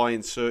specify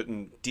in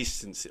certain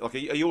distance? Like, are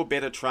you a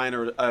better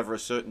trainer over a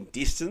certain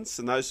distance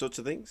and those sorts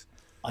of things?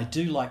 I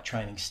do like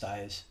training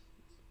stayers.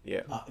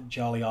 Yeah,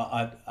 Jolie,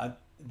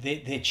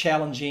 they're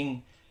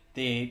challenging.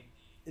 They're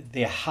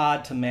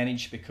hard to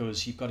manage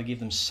because you've got to give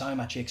them so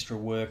much extra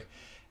work,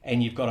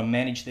 and you've got to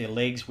manage their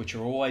legs, which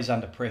are always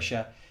under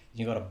pressure.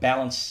 You've got to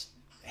balance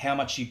how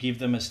much you give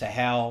them as to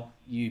how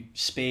you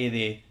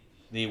spare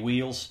their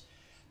wheels.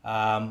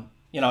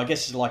 I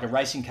guess it's like a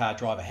racing car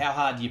driver. How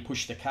hard do you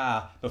push the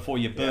car before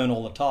you burn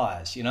all the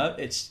tyres?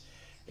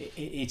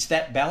 It's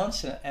that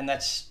balance, and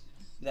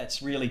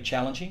that's really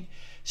challenging.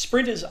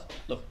 Sprinters,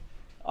 look,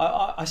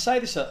 I say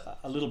this a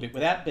little bit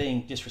without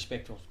being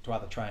disrespectful to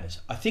other trainers.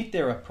 I think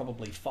there are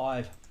probably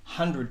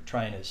 500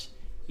 trainers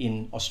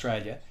in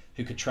Australia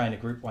who could train a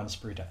Group 1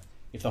 sprinter.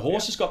 If the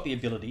horse has got the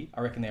ability,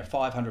 I reckon there are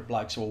 500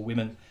 blokes or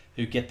women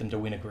who get them to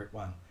win a Group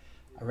 1.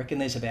 I reckon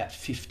there's about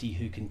 50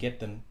 who can get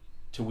them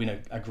to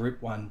win a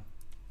Group 1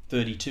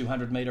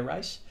 3,200 metre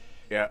race.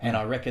 Yeah. And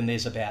I reckon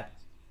there's about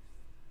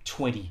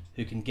 20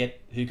 who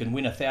can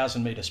win a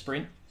 1,000 metre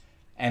sprint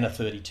and a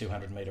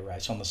 3,200 metre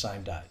race on the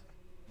same day.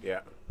 Yeah.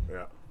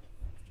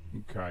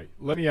 Okay,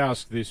 let me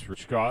ask this,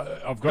 Rich.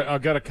 I've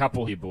got a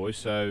couple here, boys.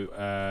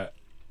 So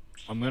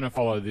I'm going to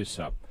follow this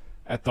up.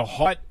 At the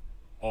height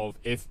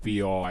of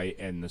FBI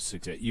and the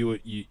success,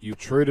 you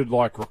treated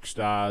like rock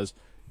stars.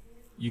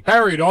 You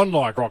carried on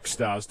like rock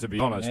stars, to be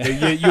honest.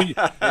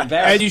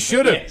 And you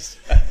should have.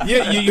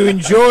 Yes. You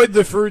enjoyed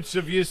the fruits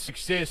of your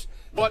success.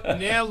 But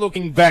now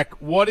looking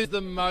back, what is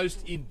the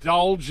most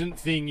indulgent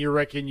thing you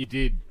reckon you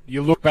did?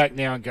 You look back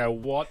now and go,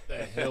 what the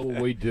hell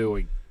are we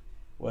doing?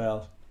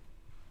 Well,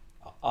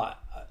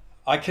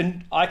 I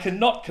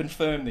cannot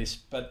confirm this,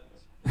 but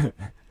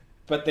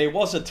there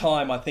was a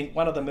time, I think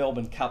one of the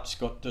Melbourne Cups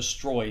got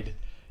destroyed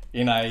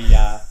in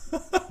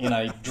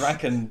a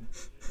drunken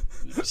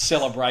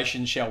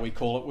celebration, shall we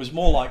call it. It was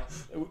more like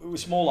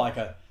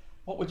a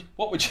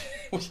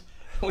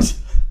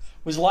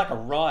was like a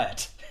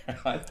riot.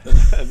 Right?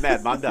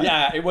 Mad Monday.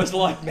 Yeah, it was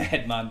like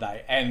Mad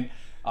Monday, and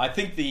I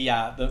think the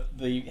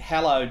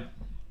hallowed,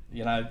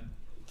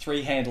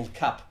 three-handled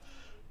cup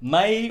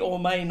may or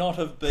may not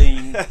have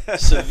been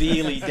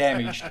severely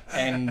damaged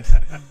and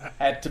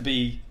had to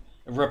be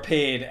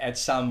repaired at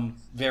some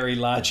very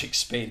large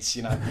expense,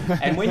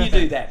 And when you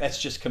do that, that's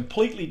just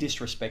completely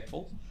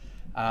disrespectful,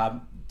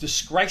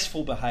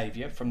 disgraceful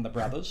behaviour from the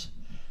brothers.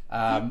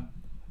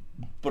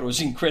 but it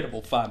was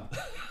incredible fun.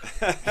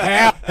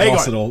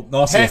 Nice little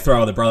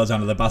throw of the brothers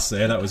under the bus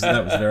there. That was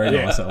very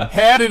nice.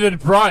 How did it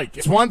break?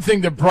 It's one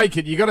thing to break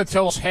it. You got to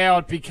tell us how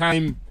it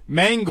became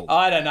mangled.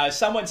 I don't know.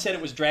 Someone said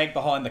it was dragged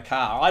behind the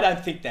car. I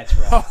don't think that's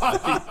right.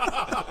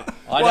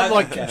 I don't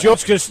like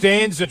George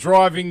Costanza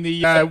driving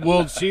the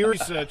World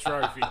Series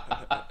trophy.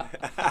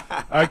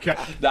 Okay.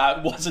 No,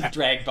 it wasn't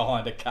dragged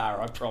behind a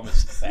car, I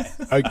promise that.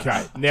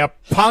 Okay. Now,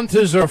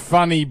 punters are a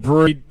funny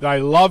breed.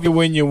 They love you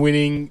when you're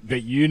winning,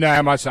 but you know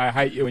how much they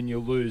hate you when you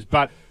lose.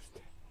 But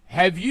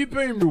have you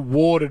been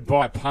rewarded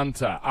by a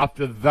punter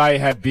after they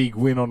had a big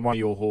win on one of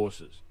your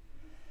horses?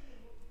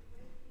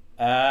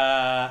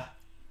 I'm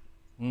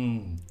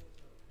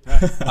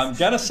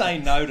going to say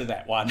no to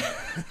that one.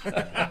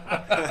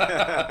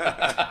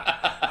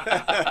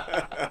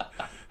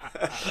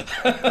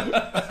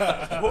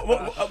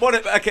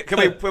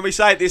 When we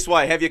say it this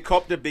way, have you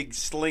copped a big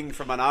sling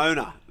from an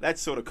owner?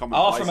 That's sort of common.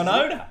 Oh, from an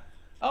owner?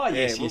 Oh,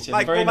 yes. We'll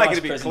Very make nice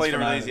it a bit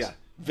cleaner and easier.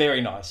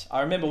 Very nice.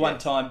 I remember one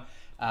time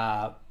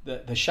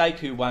the sheikh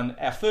who won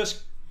our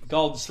first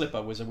gold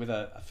slipper was with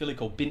a filly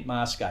called Bint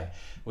Maskey.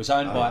 Was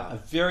owned by a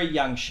very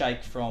young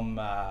sheikh from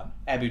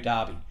Abu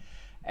Dhabi,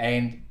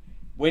 and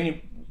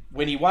when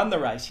he won the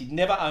race, he'd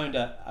never owned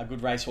a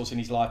good racehorse in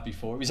his life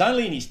before. It was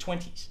only in his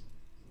 20s.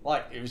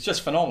 Like, it was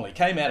just phenomenal. He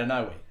came out of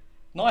nowhere.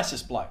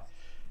 Nicest bloke.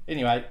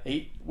 Anyway,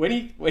 when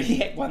he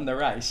had won the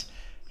race,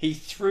 he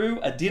threw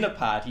a dinner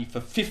party for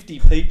 50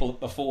 people at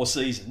the Four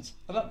Seasons.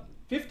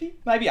 50?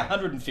 Maybe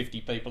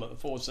 150 people at the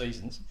Four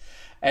Seasons.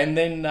 And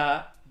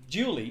then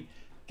Julie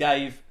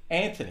gave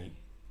Anthony,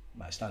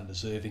 most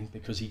undeserving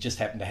because he just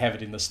happened to have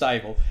it in the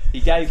stable,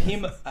 he gave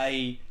him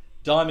a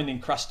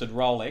diamond-encrusted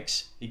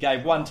Rolex. He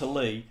gave one to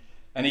Lee,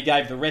 and he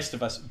gave the rest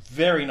of us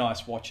very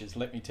nice watches,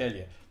 let me tell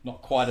you.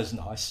 Not quite as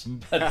nice,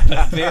 but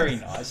very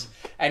nice.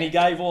 And he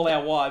gave all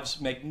our wives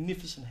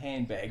magnificent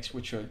handbags,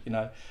 which are,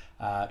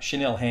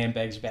 Chanel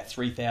handbags, about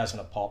 $3,000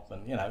 a pop,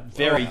 and,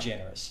 very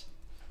generous.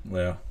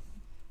 Wow.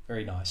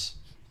 Very nice.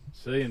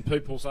 See, and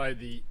people say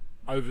the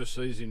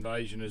overseas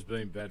invasion has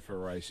been bad for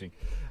racing.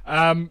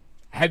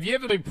 Have you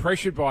ever been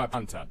pressured by a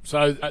punter?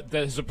 So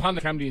there's a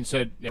punter come to you and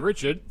said, now,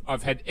 Richard,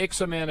 I've had X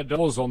amount of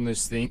dollars on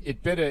this thing.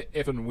 It better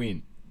effing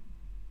win.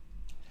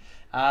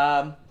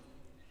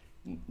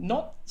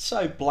 Not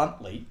so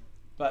bluntly,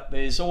 but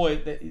there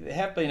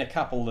have been a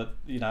couple that,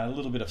 a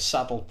little bit of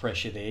subtle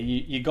pressure there.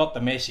 You got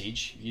the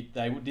message.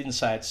 They didn't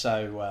say it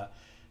so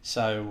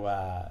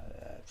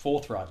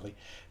forthrightly.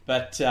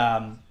 But,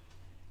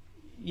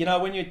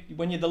 when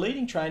you're the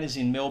leading trainers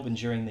in Melbourne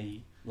during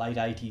the late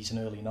 80s and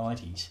early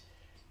 90s,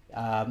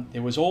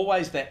 there was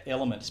always that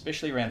element,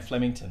 especially around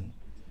Flemington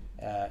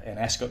and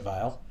Ascot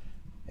Vale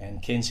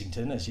and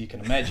Kensington, as you can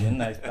imagine.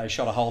 They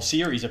shot a whole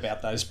series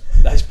about those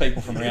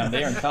people from around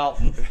there in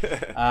Carlton.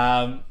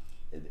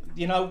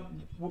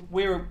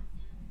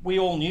 We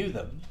all knew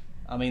them.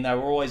 I mean, they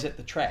were always at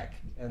the track,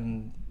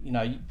 and you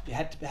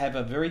had to have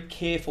a very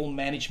careful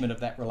management of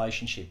that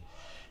relationship.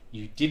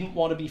 You didn't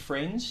want to be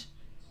friends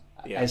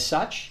as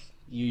such,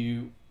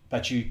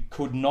 but you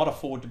could not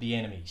afford to be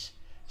enemies.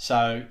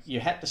 So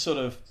you had to sort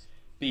of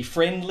be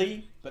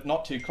friendly, but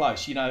not too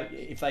close.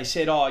 If they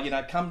said,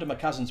 come to my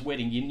cousin's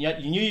wedding, you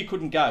knew you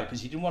couldn't go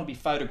because you didn't want to be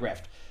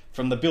photographed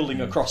from the building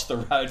across the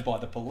road by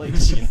the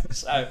police.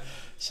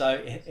 So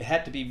it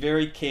had to be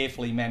very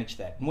carefully managed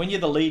that. And when you're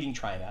the leading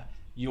trainer,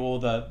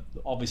 you're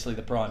obviously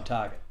the prime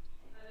target.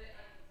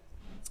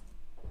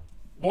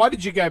 Why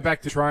did you go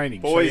back to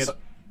training? Boys,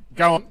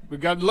 go on.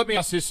 Let me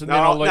ask this, and then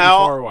I'll let you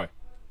fire away.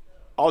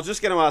 I was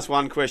just going to ask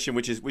one question,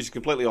 which is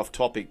completely off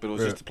topic, but it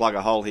was just to plug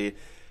a hole here.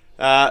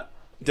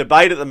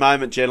 Debate at the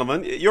moment,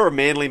 gentlemen. You're a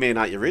Manly man,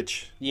 aren't you,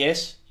 Rich?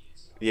 Yes.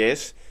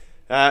 Yes.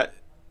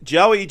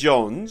 Joey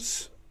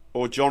Johns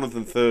or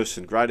Jonathan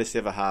Thurston, greatest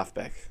ever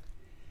halfback?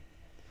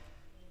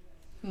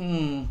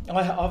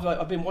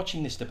 I've been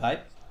watching this debate,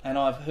 and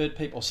I've heard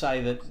people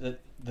say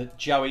that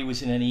Joey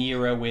was in an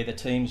era where the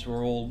teams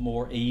were all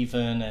more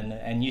even,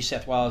 and New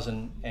South Wales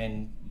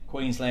and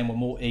Queensland were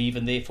more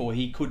even, therefore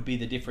he could be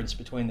the difference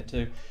between the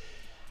two.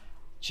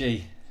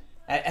 Gee,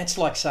 it's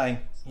like saying,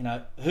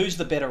 who's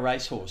the better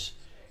racehorse?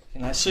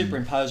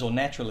 Superimpose or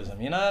naturalism.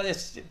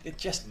 It's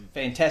just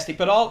fantastic.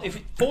 But if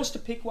forced to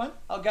pick one,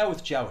 I'll go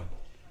with Joey.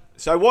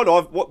 So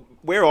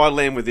where I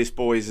land with this,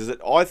 boys, is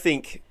that I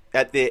think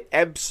at their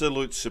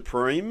absolute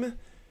supreme,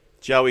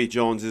 Joey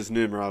Johns is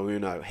numero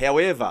uno.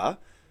 However,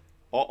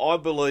 I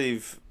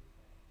believe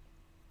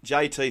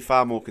JT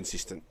far more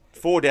consistent.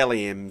 4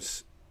 Dally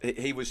M's,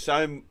 he was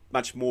so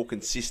much more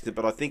consistent.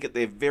 But I think at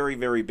their very,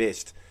 very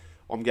best,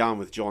 I'm going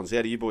with Johns.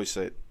 How do you boys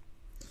see it?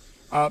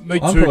 Me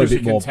too. I'm probably a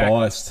bit more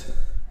biased.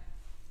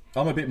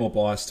 I'm a bit more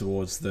biased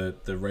towards the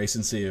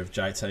recency of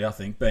JT. I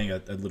think, being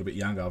a little bit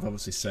younger, I've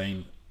obviously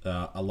seen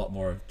a lot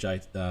more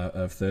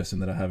of Thurston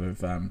than I have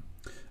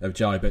of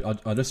Joey.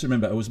 But I just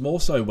remember it was more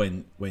so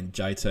when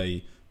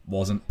JT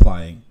wasn't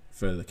playing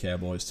for the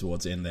Cowboys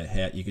towards the end there,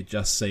 how you could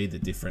just see the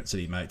difference that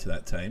he made to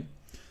that team.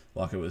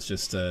 Like, it was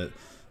just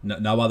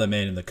no other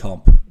man in the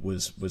comp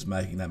was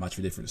making that much of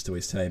a difference to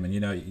his team. And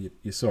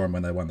you saw him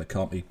when they won the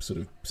comp. He sort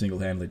of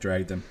single-handedly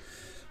dragged them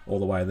all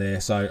the way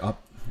there. So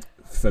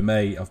for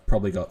me, I've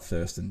probably got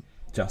Thurston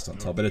just on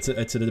top. But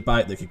it's a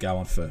debate that could go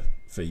on for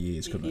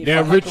years, couldn't it?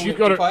 Now, Rich, you've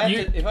got if I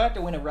had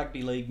to win a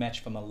rugby league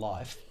match for my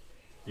life,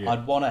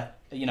 I'd want to,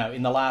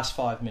 in the last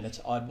 5 minutes,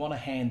 I'd want to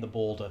hand the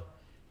ball to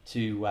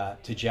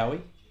Joey.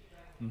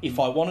 Mm-hmm. If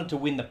I wanted to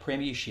win the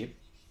premiership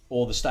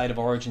or the State of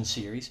Origin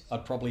series,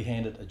 I'd probably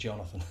hand it to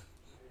Jonathan.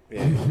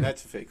 Yeah,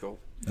 that's a fair call.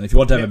 And if you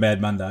want to have a Mad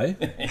Monday...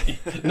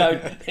 no,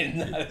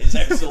 there's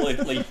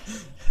absolutely...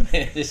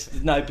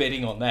 There's no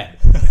betting on that.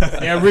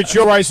 Now, Rich,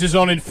 your race is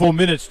on in 4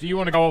 minutes. Do you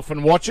want to go off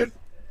and watch it?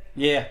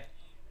 Yeah.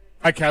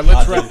 Okay,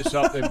 let's wrap this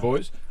up then,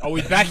 boys. Are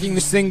we backing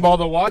this thing by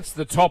the whites?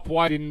 The top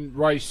weight in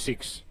race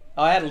 6.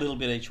 I had a little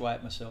bit each way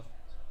at myself.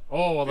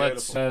 Oh, well,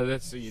 that's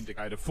the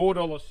indicator.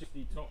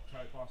 $4.60 top co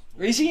plus.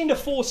 Is he into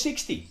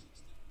 $4.60?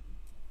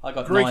 I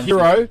got Greek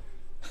Hero,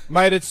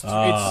 mate. It's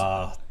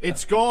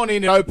gone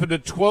in. It opened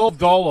at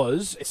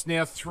 $12. It's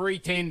now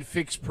 $3.10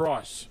 fixed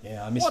price.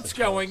 Yeah, I missed. What's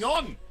going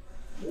on?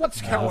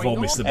 What's going on? I've all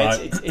missed the boat.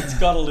 It's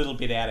got a little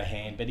bit out of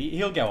hand, but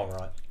he'll go all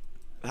right.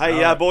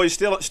 Hey, boys,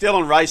 still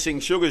on racing.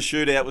 Sugar's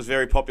Shootout was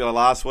very popular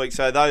last week,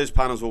 so those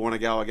punters will want to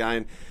go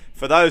again.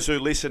 For those who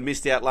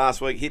missed out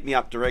last week, hit me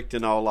up direct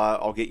and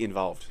I'll get you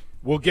involved.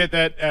 We'll get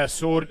that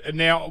sorted.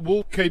 Now,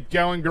 we'll keep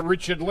going, but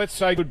Richard, let's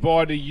say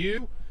goodbye to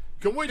you.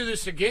 Can we do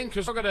this again?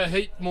 Because I've got a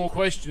heap more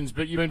questions,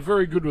 but you've been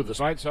very good with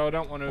us, mate, so I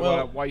don't want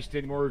to waste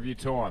any more of your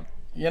time.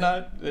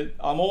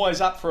 I'm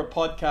always up for a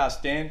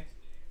podcast, Dan,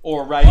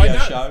 or a radio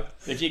show,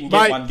 if you can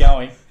get one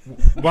going.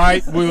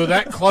 Mate, we were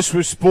that close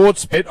with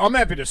Sportsbet. I'm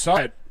happy to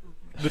say it.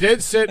 The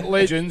Dead Set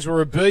Legends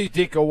were a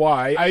dick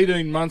away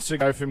 18 months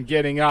ago from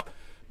getting up,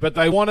 but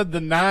they wanted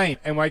the name,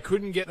 and we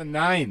couldn't get the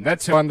name.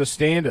 That's how I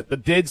understand it. The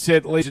Dead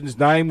Set Legends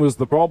name was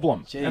the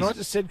problem. Jeez. And I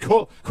just said,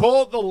 call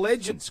it the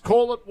Legends.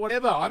 Call it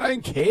whatever. I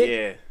don't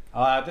care.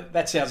 Yeah.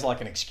 That sounds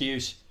like an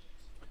excuse.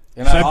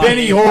 So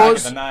Benny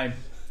Hawes,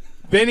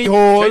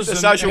 the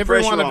social and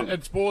everyone pressure on.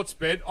 At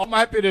Sportsbet, I'm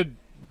happy to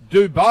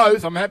do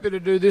both. I'm happy to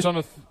do this on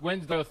a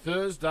Wednesday or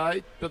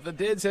Thursday, but the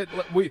Dead Set,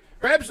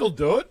 Rabs will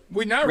do it.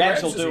 We know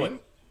Rabs will do it.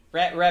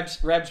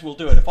 Rabs will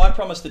do it. If I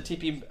promise to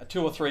tip him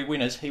 2 or 3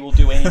 winners, he will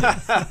do anything.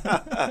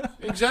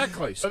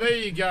 Exactly. So there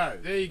you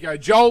go.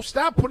 Joel,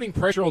 start putting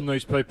pressure on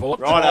these people.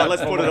 Right,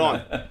 let's put it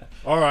on.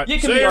 All right. You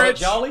can be on it,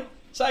 Jolie.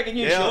 So can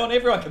you, Sean.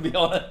 Everyone can be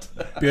on it.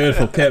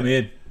 Beautiful. Count me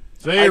in.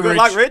 See you, good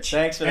luck, Rich.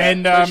 Thanks for that.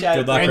 Appreciate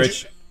good luck,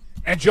 Rich.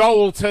 And Joel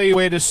will tell you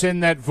where to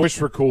send that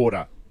voice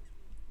recorder.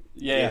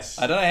 Yeah, yes.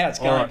 I don't know how it's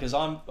going because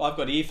I've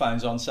got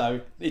earphones on,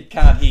 so it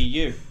can't hear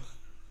you.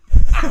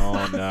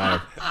 Oh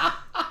no!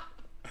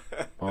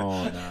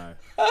 Oh no!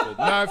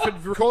 No, if it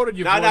recorded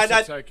your voice,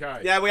 that's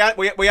okay. Yeah,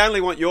 we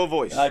only want your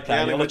voice.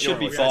 Okay, well, it should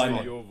be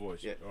fine. Your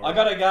voice. Yeah. I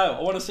gotta go.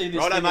 I want to see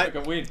this thing if I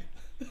can win.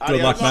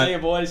 Good luck, mate. See you,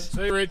 boys.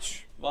 See you,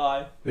 Rich.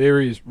 Bye.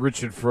 There he is,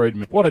 Richard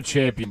Friedman. What a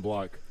champion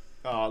bloke.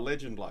 Oh,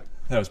 legend bloke.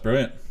 That was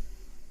brilliant.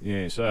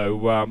 Yeah,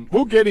 so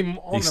we'll get him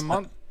on a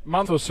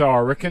month or so, I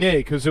reckon. Yeah,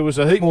 because there was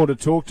a heap more to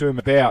talk to him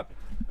about.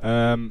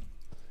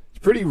 It's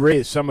pretty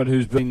rare someone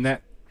who's been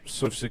that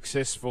sort of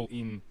successful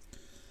in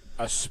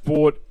a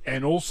sport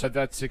and also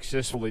that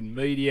successful in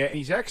media. And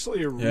he's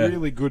actually a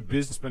really good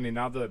businessman in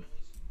other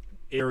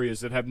areas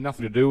that have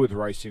nothing to do with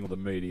racing or the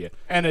media,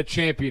 and a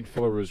champion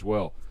fella as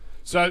well.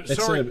 So it's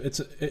all right.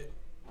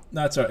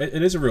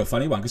 It is a real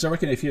funny one because I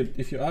reckon if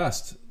you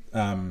asked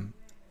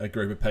a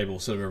group of people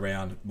sort of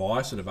around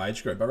my sort of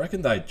age group, I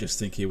reckon they just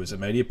think he was a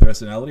media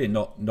personality and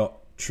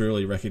not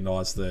truly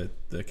recognise the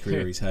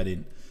career he's had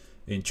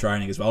in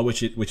training as well,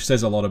 which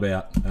says a lot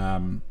about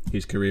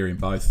his career in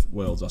both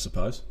worlds, I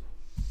suppose.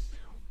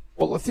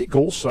 Well, I think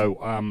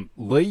also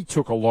Lee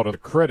took a lot of the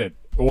credit,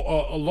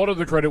 or a lot of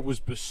the credit was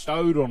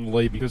bestowed on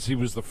Lee because he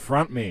was the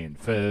front man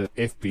for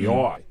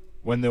FBI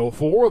when there were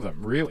 4 of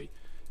them, really,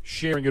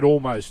 sharing it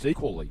almost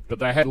equally. But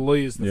they had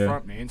Lee as the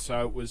front man,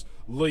 so it was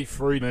Lee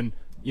Friedman,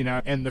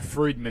 and the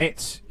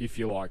Friedmanettes, if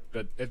you like,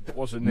 but it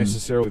wasn't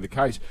necessarily the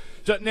case.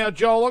 So now,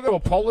 Joel, I've got to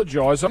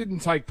apologise. I didn't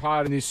take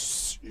part in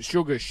this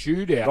Sugar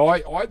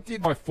Shootout. I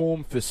did my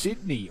form for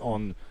Sydney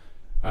on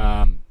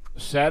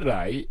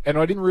Saturday, and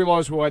I didn't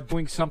realise we were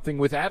doing something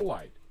with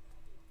Adelaide.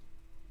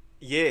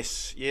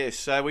 Yes.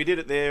 So we did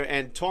it there,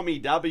 and Tommy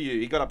W,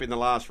 he got up in the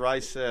last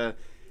race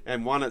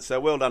and won it. So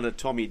well done to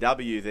Tommy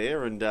W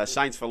there, and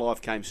Saints for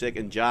Life came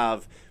second,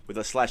 Jarve with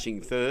a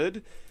slashing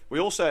third. We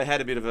also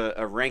had a bit of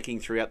a ranking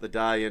throughout the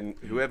day, and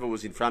whoever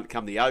was in front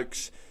come the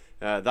Oaks.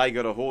 They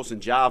got a horse,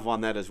 and Jarve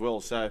won that as well.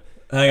 So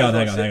hang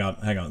on.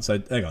 So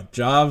hang on.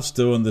 Jarve's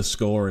doing the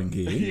scoring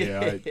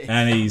here,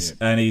 and he's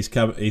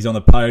on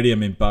the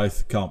podium in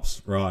both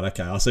comps. Right?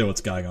 Okay, I see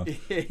what's going on.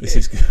 Yeah. This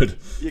is good.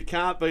 You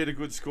can't beat a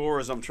good scorer.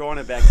 As I'm trying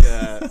to back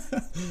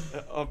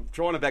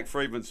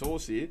Friedman's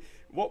horse here.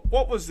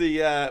 What was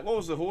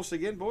the horse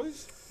again,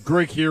 boys?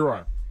 Greek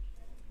Hero.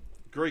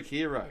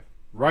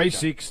 Race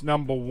 6,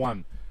 number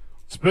 1.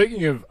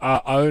 Speaking of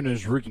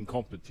owners rigging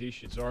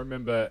competitions, I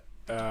remember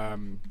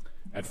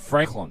at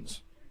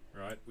Franklin's,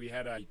 right, we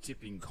had a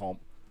tipping comp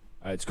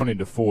It's gone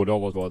into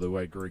 $4, by the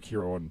way, Greek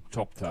Hero on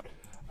Top Tut.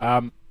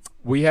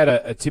 We had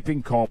a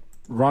tipping comp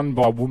run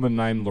by a woman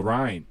named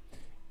Lorraine,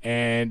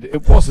 and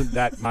it wasn't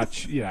that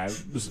much. It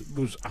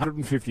was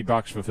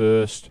 $150 for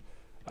first.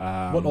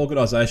 What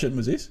organisation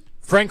was this?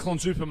 Franklin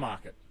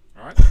Supermarket.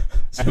 All right.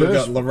 So we've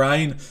got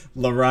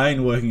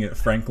Lorraine working at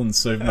Franklin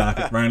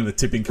Supermarket, running the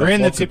tipping comp.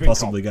 Ran the What could tipping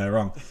possibly go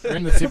wrong? We're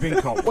in the tipping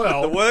comp.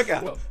 Well, The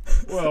worker.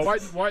 Well,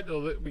 wait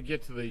till we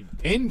get to the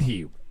end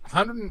here.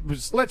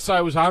 Let's say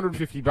it was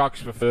 $150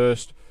 for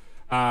first,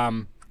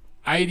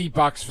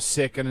 $80 for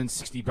second, and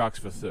 $60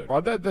 for third.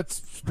 Right,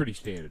 that's pretty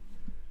standard.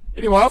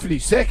 Anyway, I offered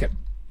his second.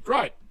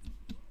 Great.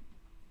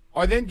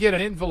 I then get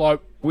an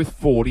envelope with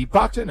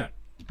 $40 in it.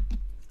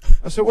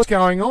 I said, "What's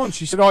going on?"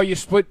 She said, "Oh, you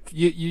split.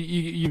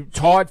 You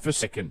tied for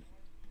second."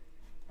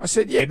 I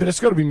said, "Yeah, but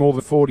it's got to be more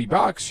than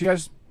 $40." She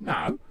goes,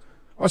 "No."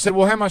 I said,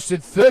 "Well, how much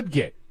did third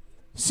get?"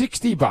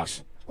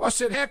 $60. I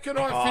said, "How can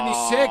I finish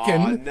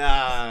second?"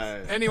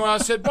 No. Anyway, I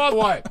said, "By the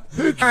way,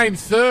 who came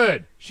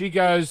third?" She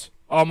goes,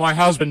 "Oh, my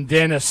husband,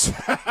 Dennis."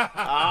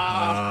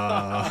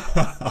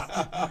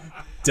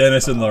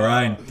 Dennis and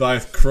Lorraine,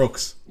 both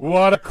crooks.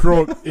 What a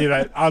crook.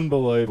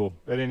 Unbelievable.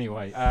 But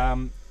anyway,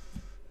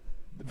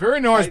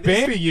 very nice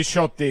Bambi you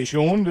shot there,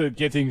 Sean, to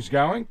get things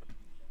going.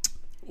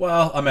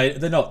 Well, I mean,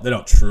 they're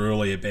not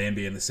truly a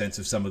Bambi in the sense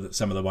of some of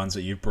the ones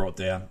that you've brought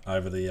down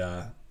over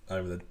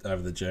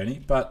the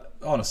journey. But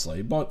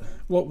honestly, what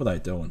were they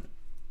doing?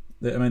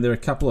 I mean, there are a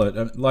couple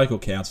of local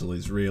council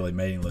is really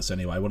meaningless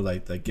anyway. What do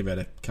they give out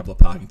a couple of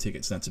parking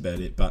tickets? And that's about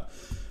it. But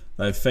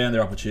they've found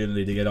their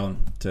opportunity to get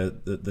on to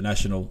the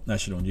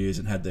national news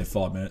and had their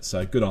 5 minutes.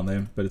 So good on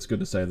them. But it's good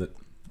to say that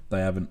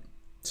they haven't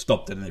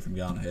stopped anything from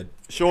going ahead.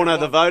 Shauna,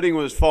 the voting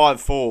was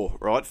 5-4,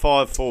 right?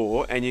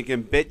 5-4, and you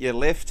can bet your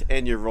left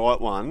and your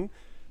right one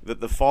that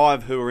the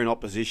five who are in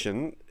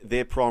opposition,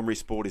 their primary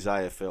sport is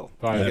AFL.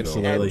 You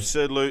can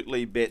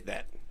absolutely bet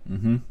that.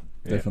 Mm-hmm.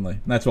 Yeah. Definitely.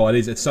 And that's why it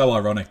is. It's so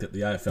ironic that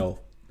the AFL,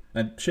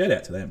 and shout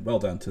out to them, well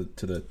done to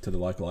the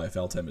local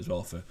AFL team as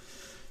well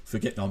for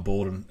getting on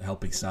board and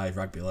helping save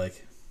rugby league.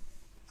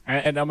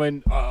 And I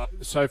mean,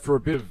 so for a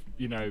bit of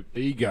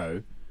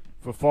ego,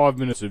 for 5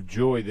 minutes of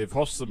joy, they've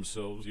cost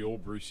themselves, the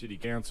Albury City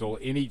Council,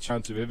 any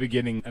chance of ever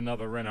getting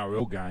another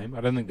NRL game.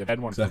 I don't think they've had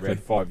one for about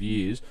 5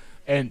 years.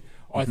 And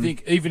I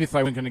think even if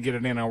they weren't going to get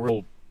an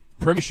NRL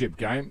premiership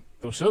game,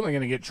 they were certainly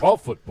going to get trial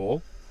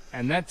football.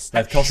 And that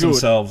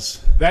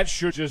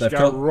should just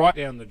go right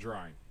down the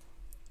drain.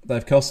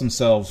 They've cost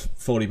themselves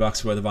 $40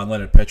 worth of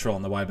unleaded petrol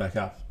on the way back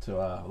up to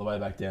the way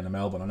back down to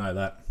Melbourne. I know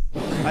that.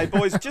 Hey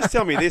boys, just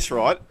tell me this,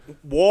 right?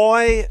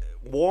 Why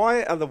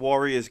are the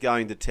Warriors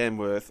going to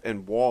Tamworth,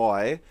 and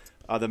why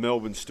are the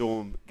Melbourne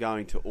Storm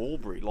going to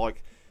Albury?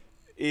 Like,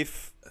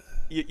 if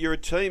you're a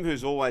team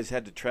who's always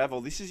had to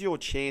travel, this is your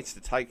chance to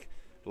take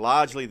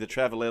largely the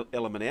travel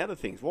element out of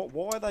things.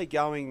 Why are they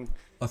going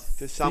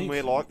to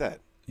somewhere like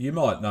that? You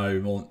might know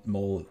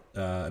more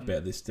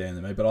about this, Dan,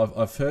 than me, but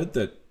I've heard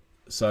that.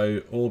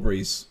 So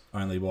Albury's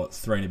only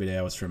 3 and a bit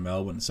hours from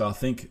Melbourne, so I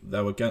think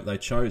they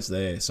chose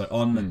there. So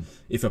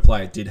if a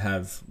player did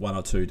have 1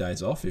 or 2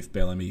 days off, if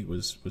Bellamy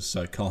was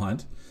so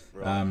kind,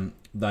 right,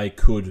 they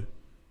could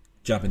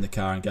jump in the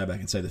car and go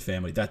back and see the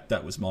family.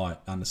 That was my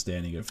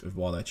understanding of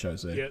why they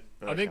chose there. Yeah,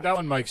 I think that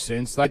one makes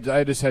sense. They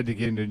just had to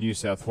get into New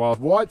South Wales.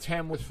 Why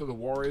Tamworth for the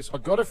Warriors? I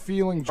got a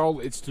feeling, Joel,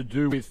 it's to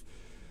do with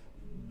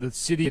the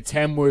city of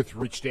Tamworth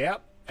reached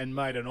out and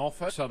made an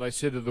offer. So they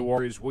said to the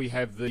Warriors, "We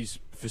have these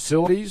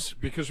facilities,"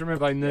 because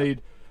remember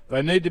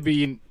they need to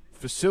be in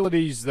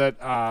facilities that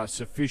are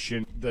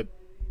sufficient, that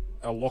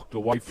are locked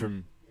away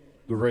from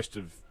the rest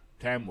of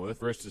Tamworth,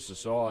 the rest of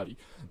society.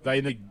 They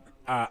need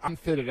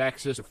unfettered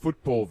access to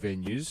football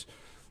venues.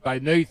 They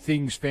need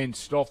things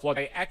fenced off. Like,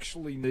 they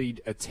actually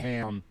need a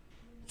town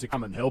to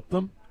come and help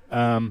them.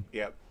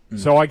 Yep.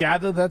 So I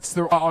gather that's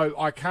the...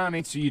 I can't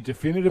answer you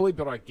definitively,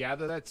 but I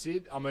gather that's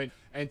it. I mean,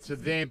 and to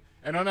them...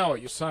 And I know what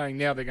you're saying,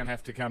 now they're going to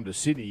have to come to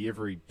Sydney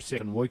every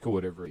second week or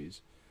whatever it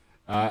is.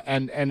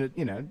 And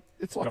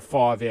it's like a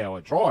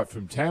 5-hour drive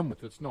from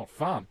Tamworth. It's not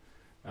fun.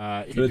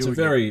 But it's a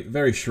very,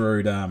 very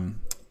shrewd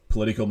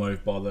political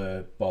move by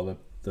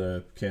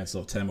the Council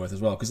of Tamworth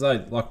as well, because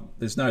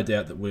there's no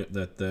doubt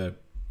that the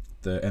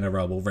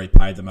NRL will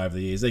repay them over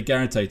the years. They're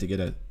guaranteed to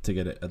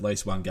get at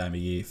least one game a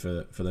year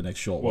for the next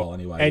short while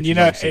anyway. And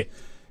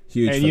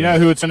huge. And you know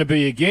who it's going to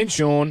be against,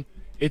 Sean?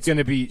 It's going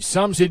to be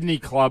some Sydney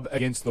club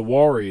against the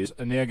Warriors,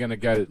 and they're going to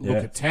go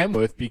look at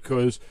Tamworth,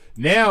 because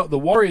now the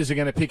Warriors are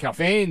going to pick up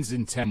fans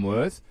in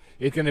Tamworth.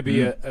 It's going to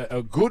be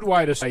a good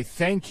way to say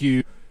thank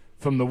you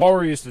from the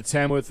Warriors to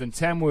Tamworth, and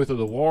Tamworth to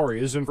the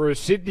Warriors. And for a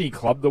Sydney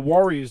club, the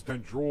Warriors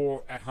don't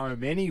draw at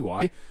home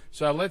anyway,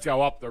 so let's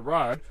go up the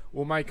road.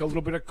 We'll make a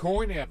little bit of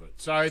coin out of it.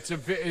 So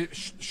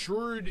it's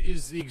shrewd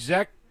is the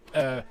exact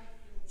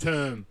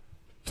term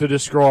to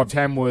describe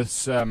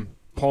Tamworth's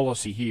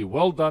policy here.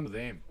 Well done to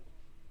them.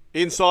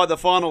 Inside the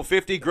final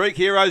 50, Greek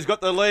Hero's got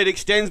the lead,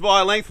 extends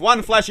by a length,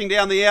 one flashing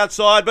down the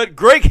outside, but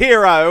Greek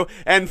Hero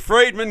and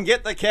Freedman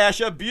get the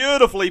cash. A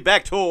beautifully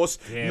backed horse,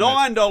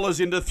 $9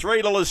 into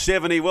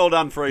 $3.70. Well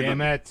done, Freedman.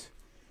 Damn it.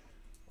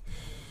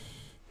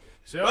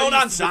 So Well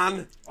done,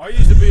 son. I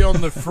used to be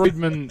on the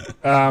Friedman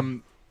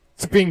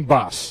tipping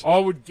bus. I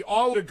would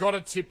have got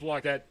a tip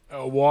like that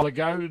a while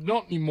ago.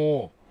 Not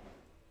anymore.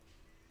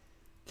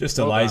 Just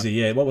a lazy,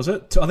 yeah. What was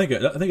it? I think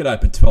it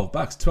opened $12,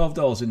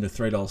 $12 into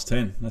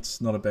 $3.10. That's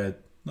not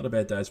a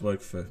bad day's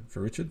work for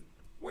Richard.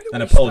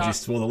 And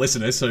apologies to all the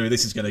listeners. So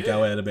this is going to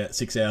go out about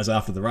 6 hours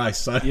after the race.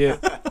 So yeah,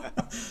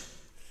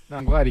 no,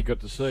 I'm glad he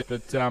got to see it.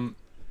 But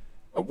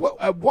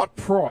at what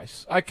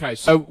price? Okay,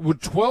 so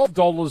would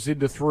 $12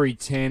 into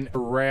 $3.10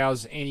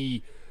 arouse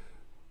any?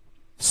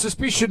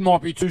 Suspicion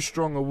might be too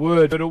strong a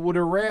word, but it would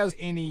arouse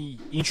any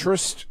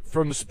interest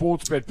from the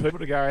sports bet people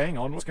to go, hang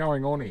on, what's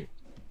going on here?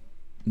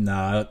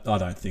 No, I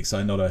don't think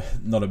so. Not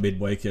a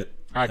midweek at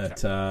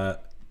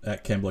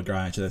Kembla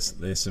Grange.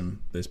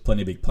 There's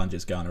plenty of big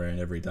plunges going around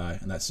every day,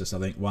 and that's just I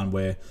think one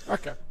where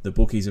the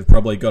bookies have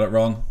probably got it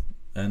wrong,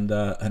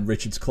 and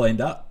Richard's cleaned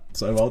up.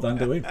 So well done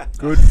to him.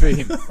 Good for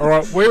him. All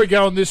right, where are we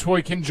going this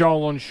weekend,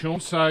 Joel and Sean?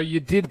 So you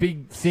did a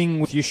big thing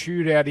with your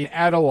shootout in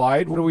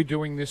Adelaide. What are we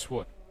doing this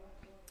week?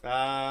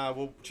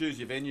 Well, choose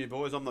your venue,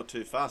 boys. I'm not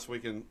too fast. We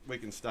can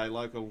stay stay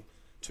local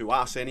to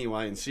us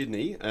anyway in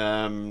Sydney.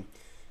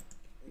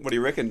 What do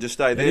you reckon? Just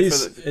stay there.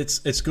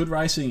 It's good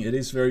racing. It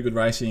is very good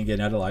racing again,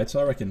 Adelaide.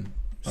 So I reckon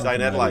stay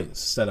in Adelaide.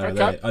 Stay over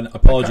there. And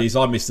apologies,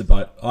 I missed the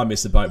boat. I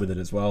missed the boat with it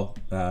as well.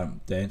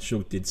 Dan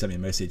Shulk did send me a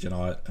message, and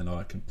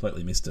I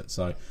completely missed it.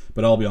 So,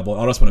 but I'll be on board.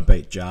 I just want to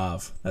beat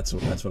Jarve. That's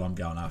what I'm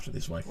going after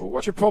this week. Well,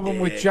 what's your problem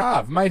with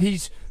Jarve, mate?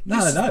 He's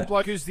the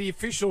bloke who's the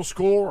official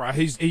scorer.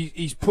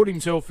 He's put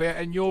himself out,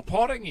 and you're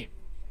potting him.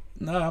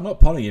 No, I'm not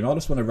potting him. I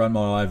just want to run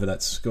my eye over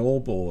that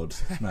scoreboard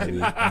maybe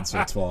once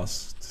or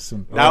twice.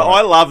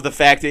 I love the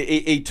fact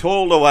he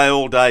toiled away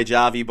all day,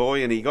 Jarvie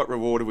boy, and he got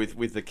rewarded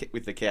with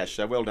the cash.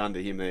 So well done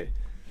to him there.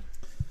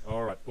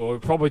 All right. Well,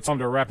 probably time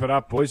to wrap it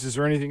up, boys. Is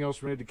there anything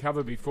else we need to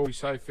cover before we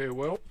say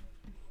farewell?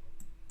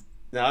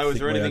 No. Is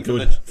there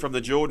anything from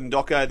the Jordan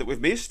doco that we've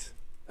missed?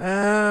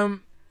 I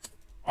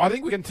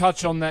think we can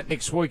touch on that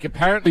next week.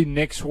 Apparently,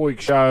 next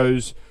week's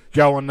shows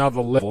go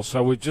another level.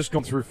 So we've just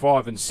gone through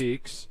 5 and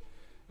 6.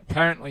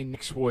 Apparently,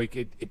 next week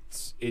it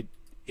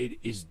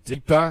is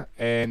deeper,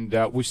 and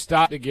we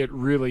start to get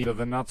really into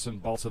the nuts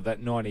and bolts of that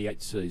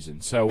 98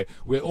 season. So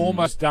we're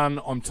almost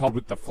done, I'm told,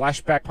 with the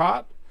flashback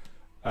part.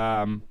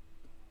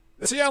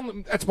 That's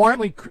my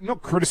only,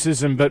 not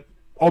criticism, but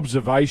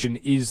observation,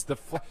 is the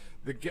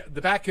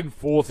back and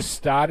forth is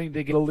starting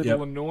to get a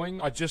little annoying.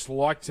 I just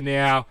like to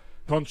now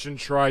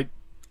concentrate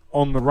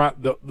on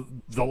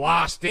the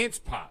last dance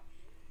part.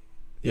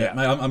 Yeah,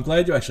 mate, I'm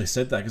glad you actually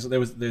said that,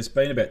 because there's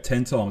been about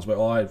 10 times where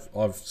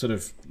I've sort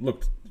of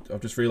looked. I've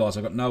just realised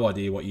I've got no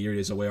idea what year it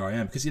is or where I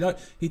am, because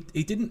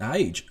he didn't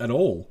age at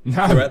all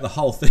throughout the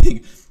whole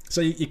thing. So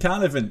you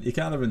can't even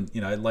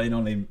lean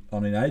on him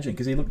aging,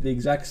 because he looked the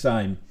exact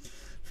same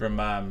from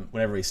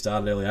whenever he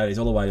started early 80s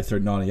all the way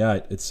through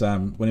 98. It's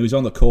when he was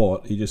on the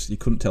court, you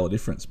couldn't tell a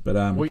difference. But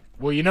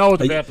well, you know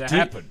what's about to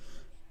happen.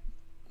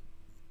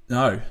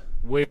 No.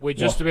 We're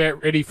just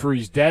about ready for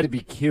his dad to be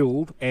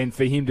killed and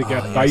for him to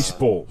go to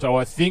baseball. So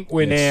I think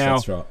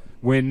that's right.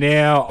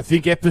 I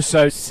think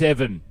episode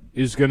 7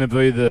 is going to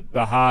be the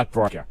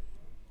heartbreaker.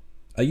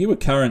 Are you a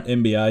current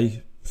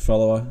NBA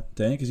follower,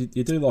 Dan? Because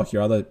you do like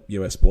your other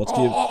US sports.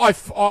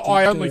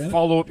 I only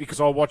follow it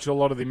because I watch a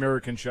lot of the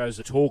American shows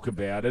that talk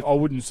about it. I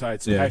wouldn't say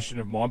it's a passion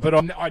of mine, but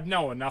I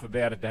know enough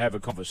about it to have a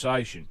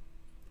conversation.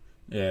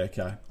 Yeah,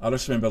 okay. I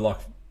just remember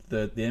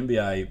the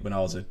NBA when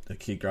I was a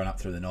kid growing up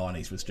through the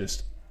 90s was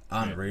just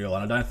unreal,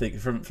 and I don't think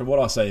from what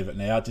I see of it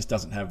now, it just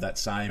doesn't have that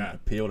same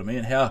appeal to me.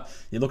 And how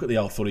you look at the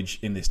old footage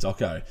in this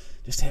doco,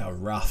 just how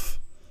rough,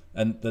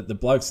 and the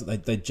blokes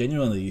they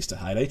genuinely used to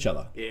hate each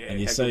other. Yeah,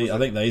 and you see, I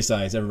think these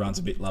days everyone's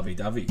a bit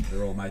lovey-dovey.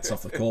 They're all mates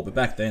off the court, but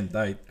back then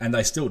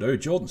they still do.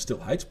 Jordan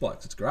still hates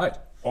blokes. It's great.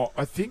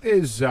 I think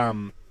there's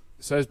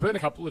there's been a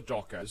couple of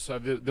docos. So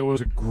there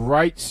was a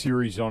great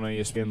series on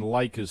ESPN,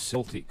 Lakers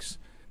Celtics,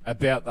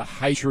 about the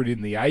hatred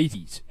in the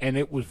 80s, and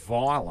it was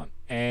violent.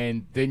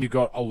 And then you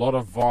got a lot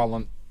of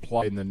violent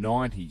play in the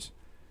 90s.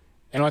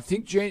 And I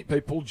think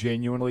people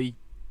genuinely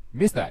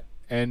miss that.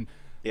 And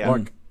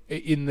like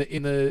in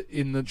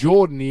the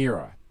Jordan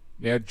era,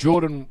 now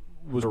Jordan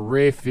was a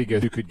rare figure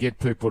who could get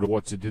people to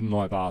watch that didn't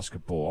like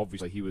basketball.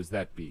 Obviously, he was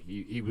that big.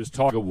 He was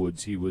Tiger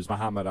Woods. He was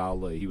Muhammad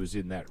Ali. He was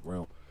in that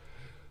realm.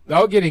 They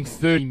were getting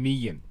 30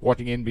 million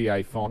watching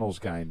NBA Finals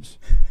games,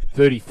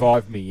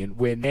 35 million.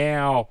 We're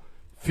now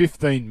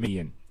 15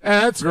 million.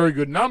 And that's a very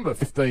good number,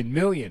 15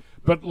 million.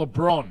 But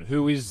LeBron,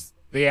 who is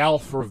the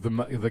alpha of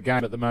the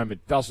game at the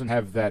moment, doesn't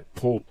have that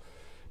pull.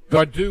 But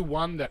I do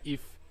wonder if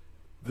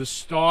the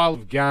style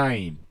of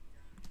game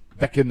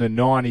back in the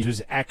 90s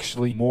was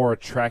actually more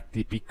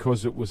attractive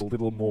because it was a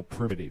little more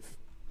primitive.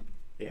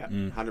 Yeah,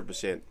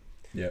 100%.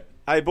 Yeah.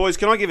 Hey, boys,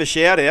 can I give a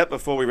shout-out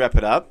before we wrap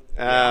it up?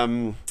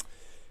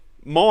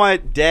 My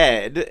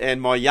dad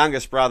and my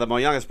youngest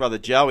brother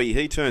Joey,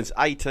 he turns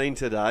 18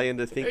 today, and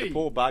to think the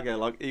poor bugger,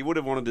 like he would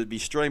have wanted to be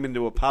streaming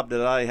to a pub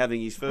today, having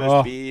his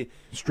first beer.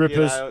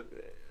 Strippers.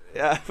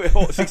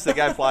 Since they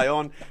go play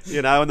on,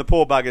 and the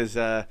poor bugger's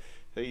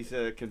He's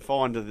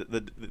confined to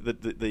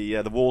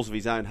the walls of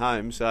his own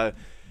home. So,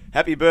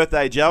 happy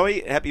birthday,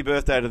 Joey! Happy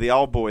birthday to the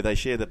old boy. They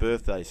share the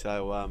birthday.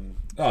 So,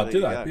 do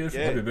they? Beautiful.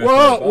 Yeah. Happy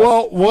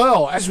birthday.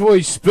 Well. As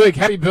we speak,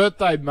 happy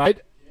birthday, mate.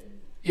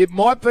 It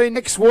might be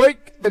next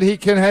week that he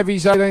can have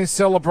his 18th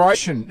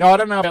celebration. Now, I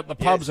don't know about the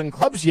pubs and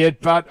clubs yet,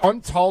 but I'm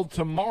told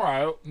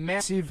tomorrow,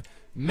 massive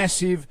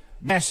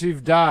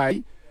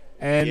day,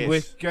 and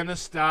we're going to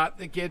start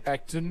to get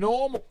back to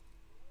normal.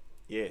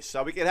 Yes,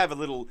 so we could have a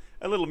little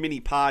mini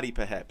party,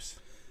 perhaps.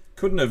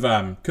 Couldn't have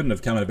come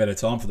at a better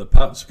time for the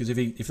pubs, because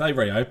if they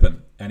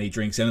reopen and he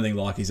drinks anything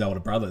like his older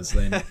brothers,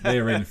 then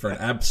they're in for an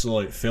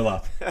absolute fill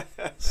up.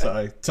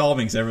 So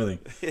timing's everything.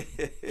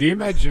 Do you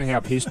imagine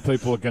how pissed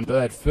people are going to be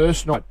that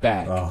first night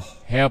back? Oh.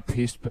 How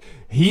pissed!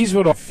 Here's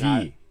what I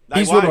fear.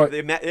 They won't.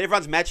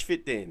 Everyone's match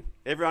fit, Dan.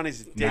 Everyone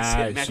is dead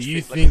set match so fit.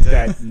 you think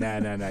that?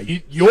 No.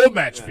 You're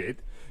match fit.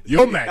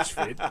 You're match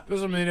fit.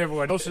 Doesn't mean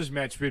everyone else is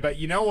match fit. But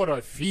you know what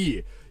I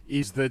fear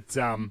is that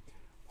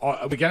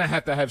we're going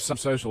to have some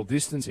social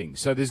distancing.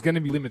 So there's going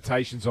to be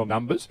limitations on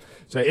numbers.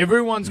 So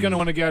everyone's going to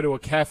want to go to a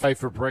cafe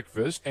for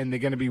breakfast, and they're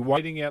going to be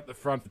waiting out the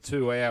front for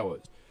 2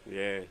 hours.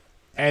 Yeah.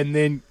 And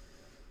then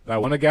they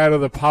want to go to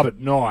the pub at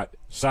night.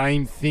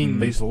 Same thing.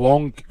 These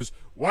long. Cause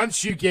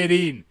once you get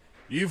in,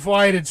 you've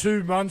waited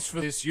 2 months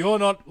for this. You're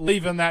not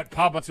leaving that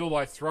pub until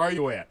they throw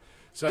you out.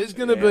 So there's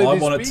going to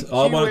be this big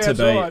queue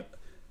outside.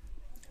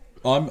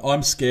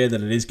 I'm scared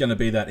that it is going to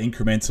be that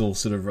incremental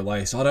sort of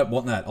release. I don't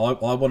want that.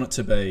 I want it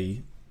to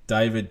be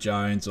David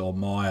Jones or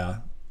Maya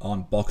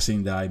on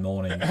Boxing Day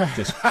morning,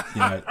 just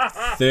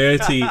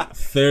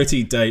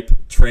 30 deep,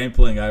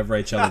 trampling over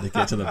each other to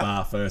get to the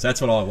bar first. That's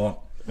what I want.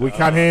 We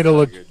can't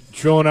handle it,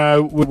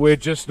 Shauno. We're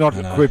just not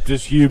equipped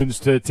as humans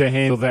to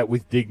handle that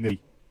with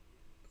dignity.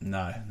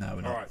 No,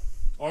 we're not.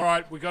 All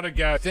right, we got to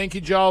go. Thank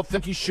you, Joel.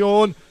 Thank you,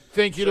 Sean.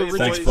 Thank you to Richard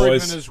boys.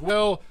 Friedman as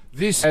well.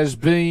 This has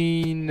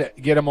been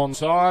Get 'em On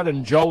Side,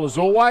 and Joel, as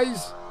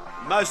always.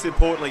 Most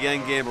importantly,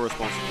 and gamble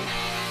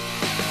responsibly.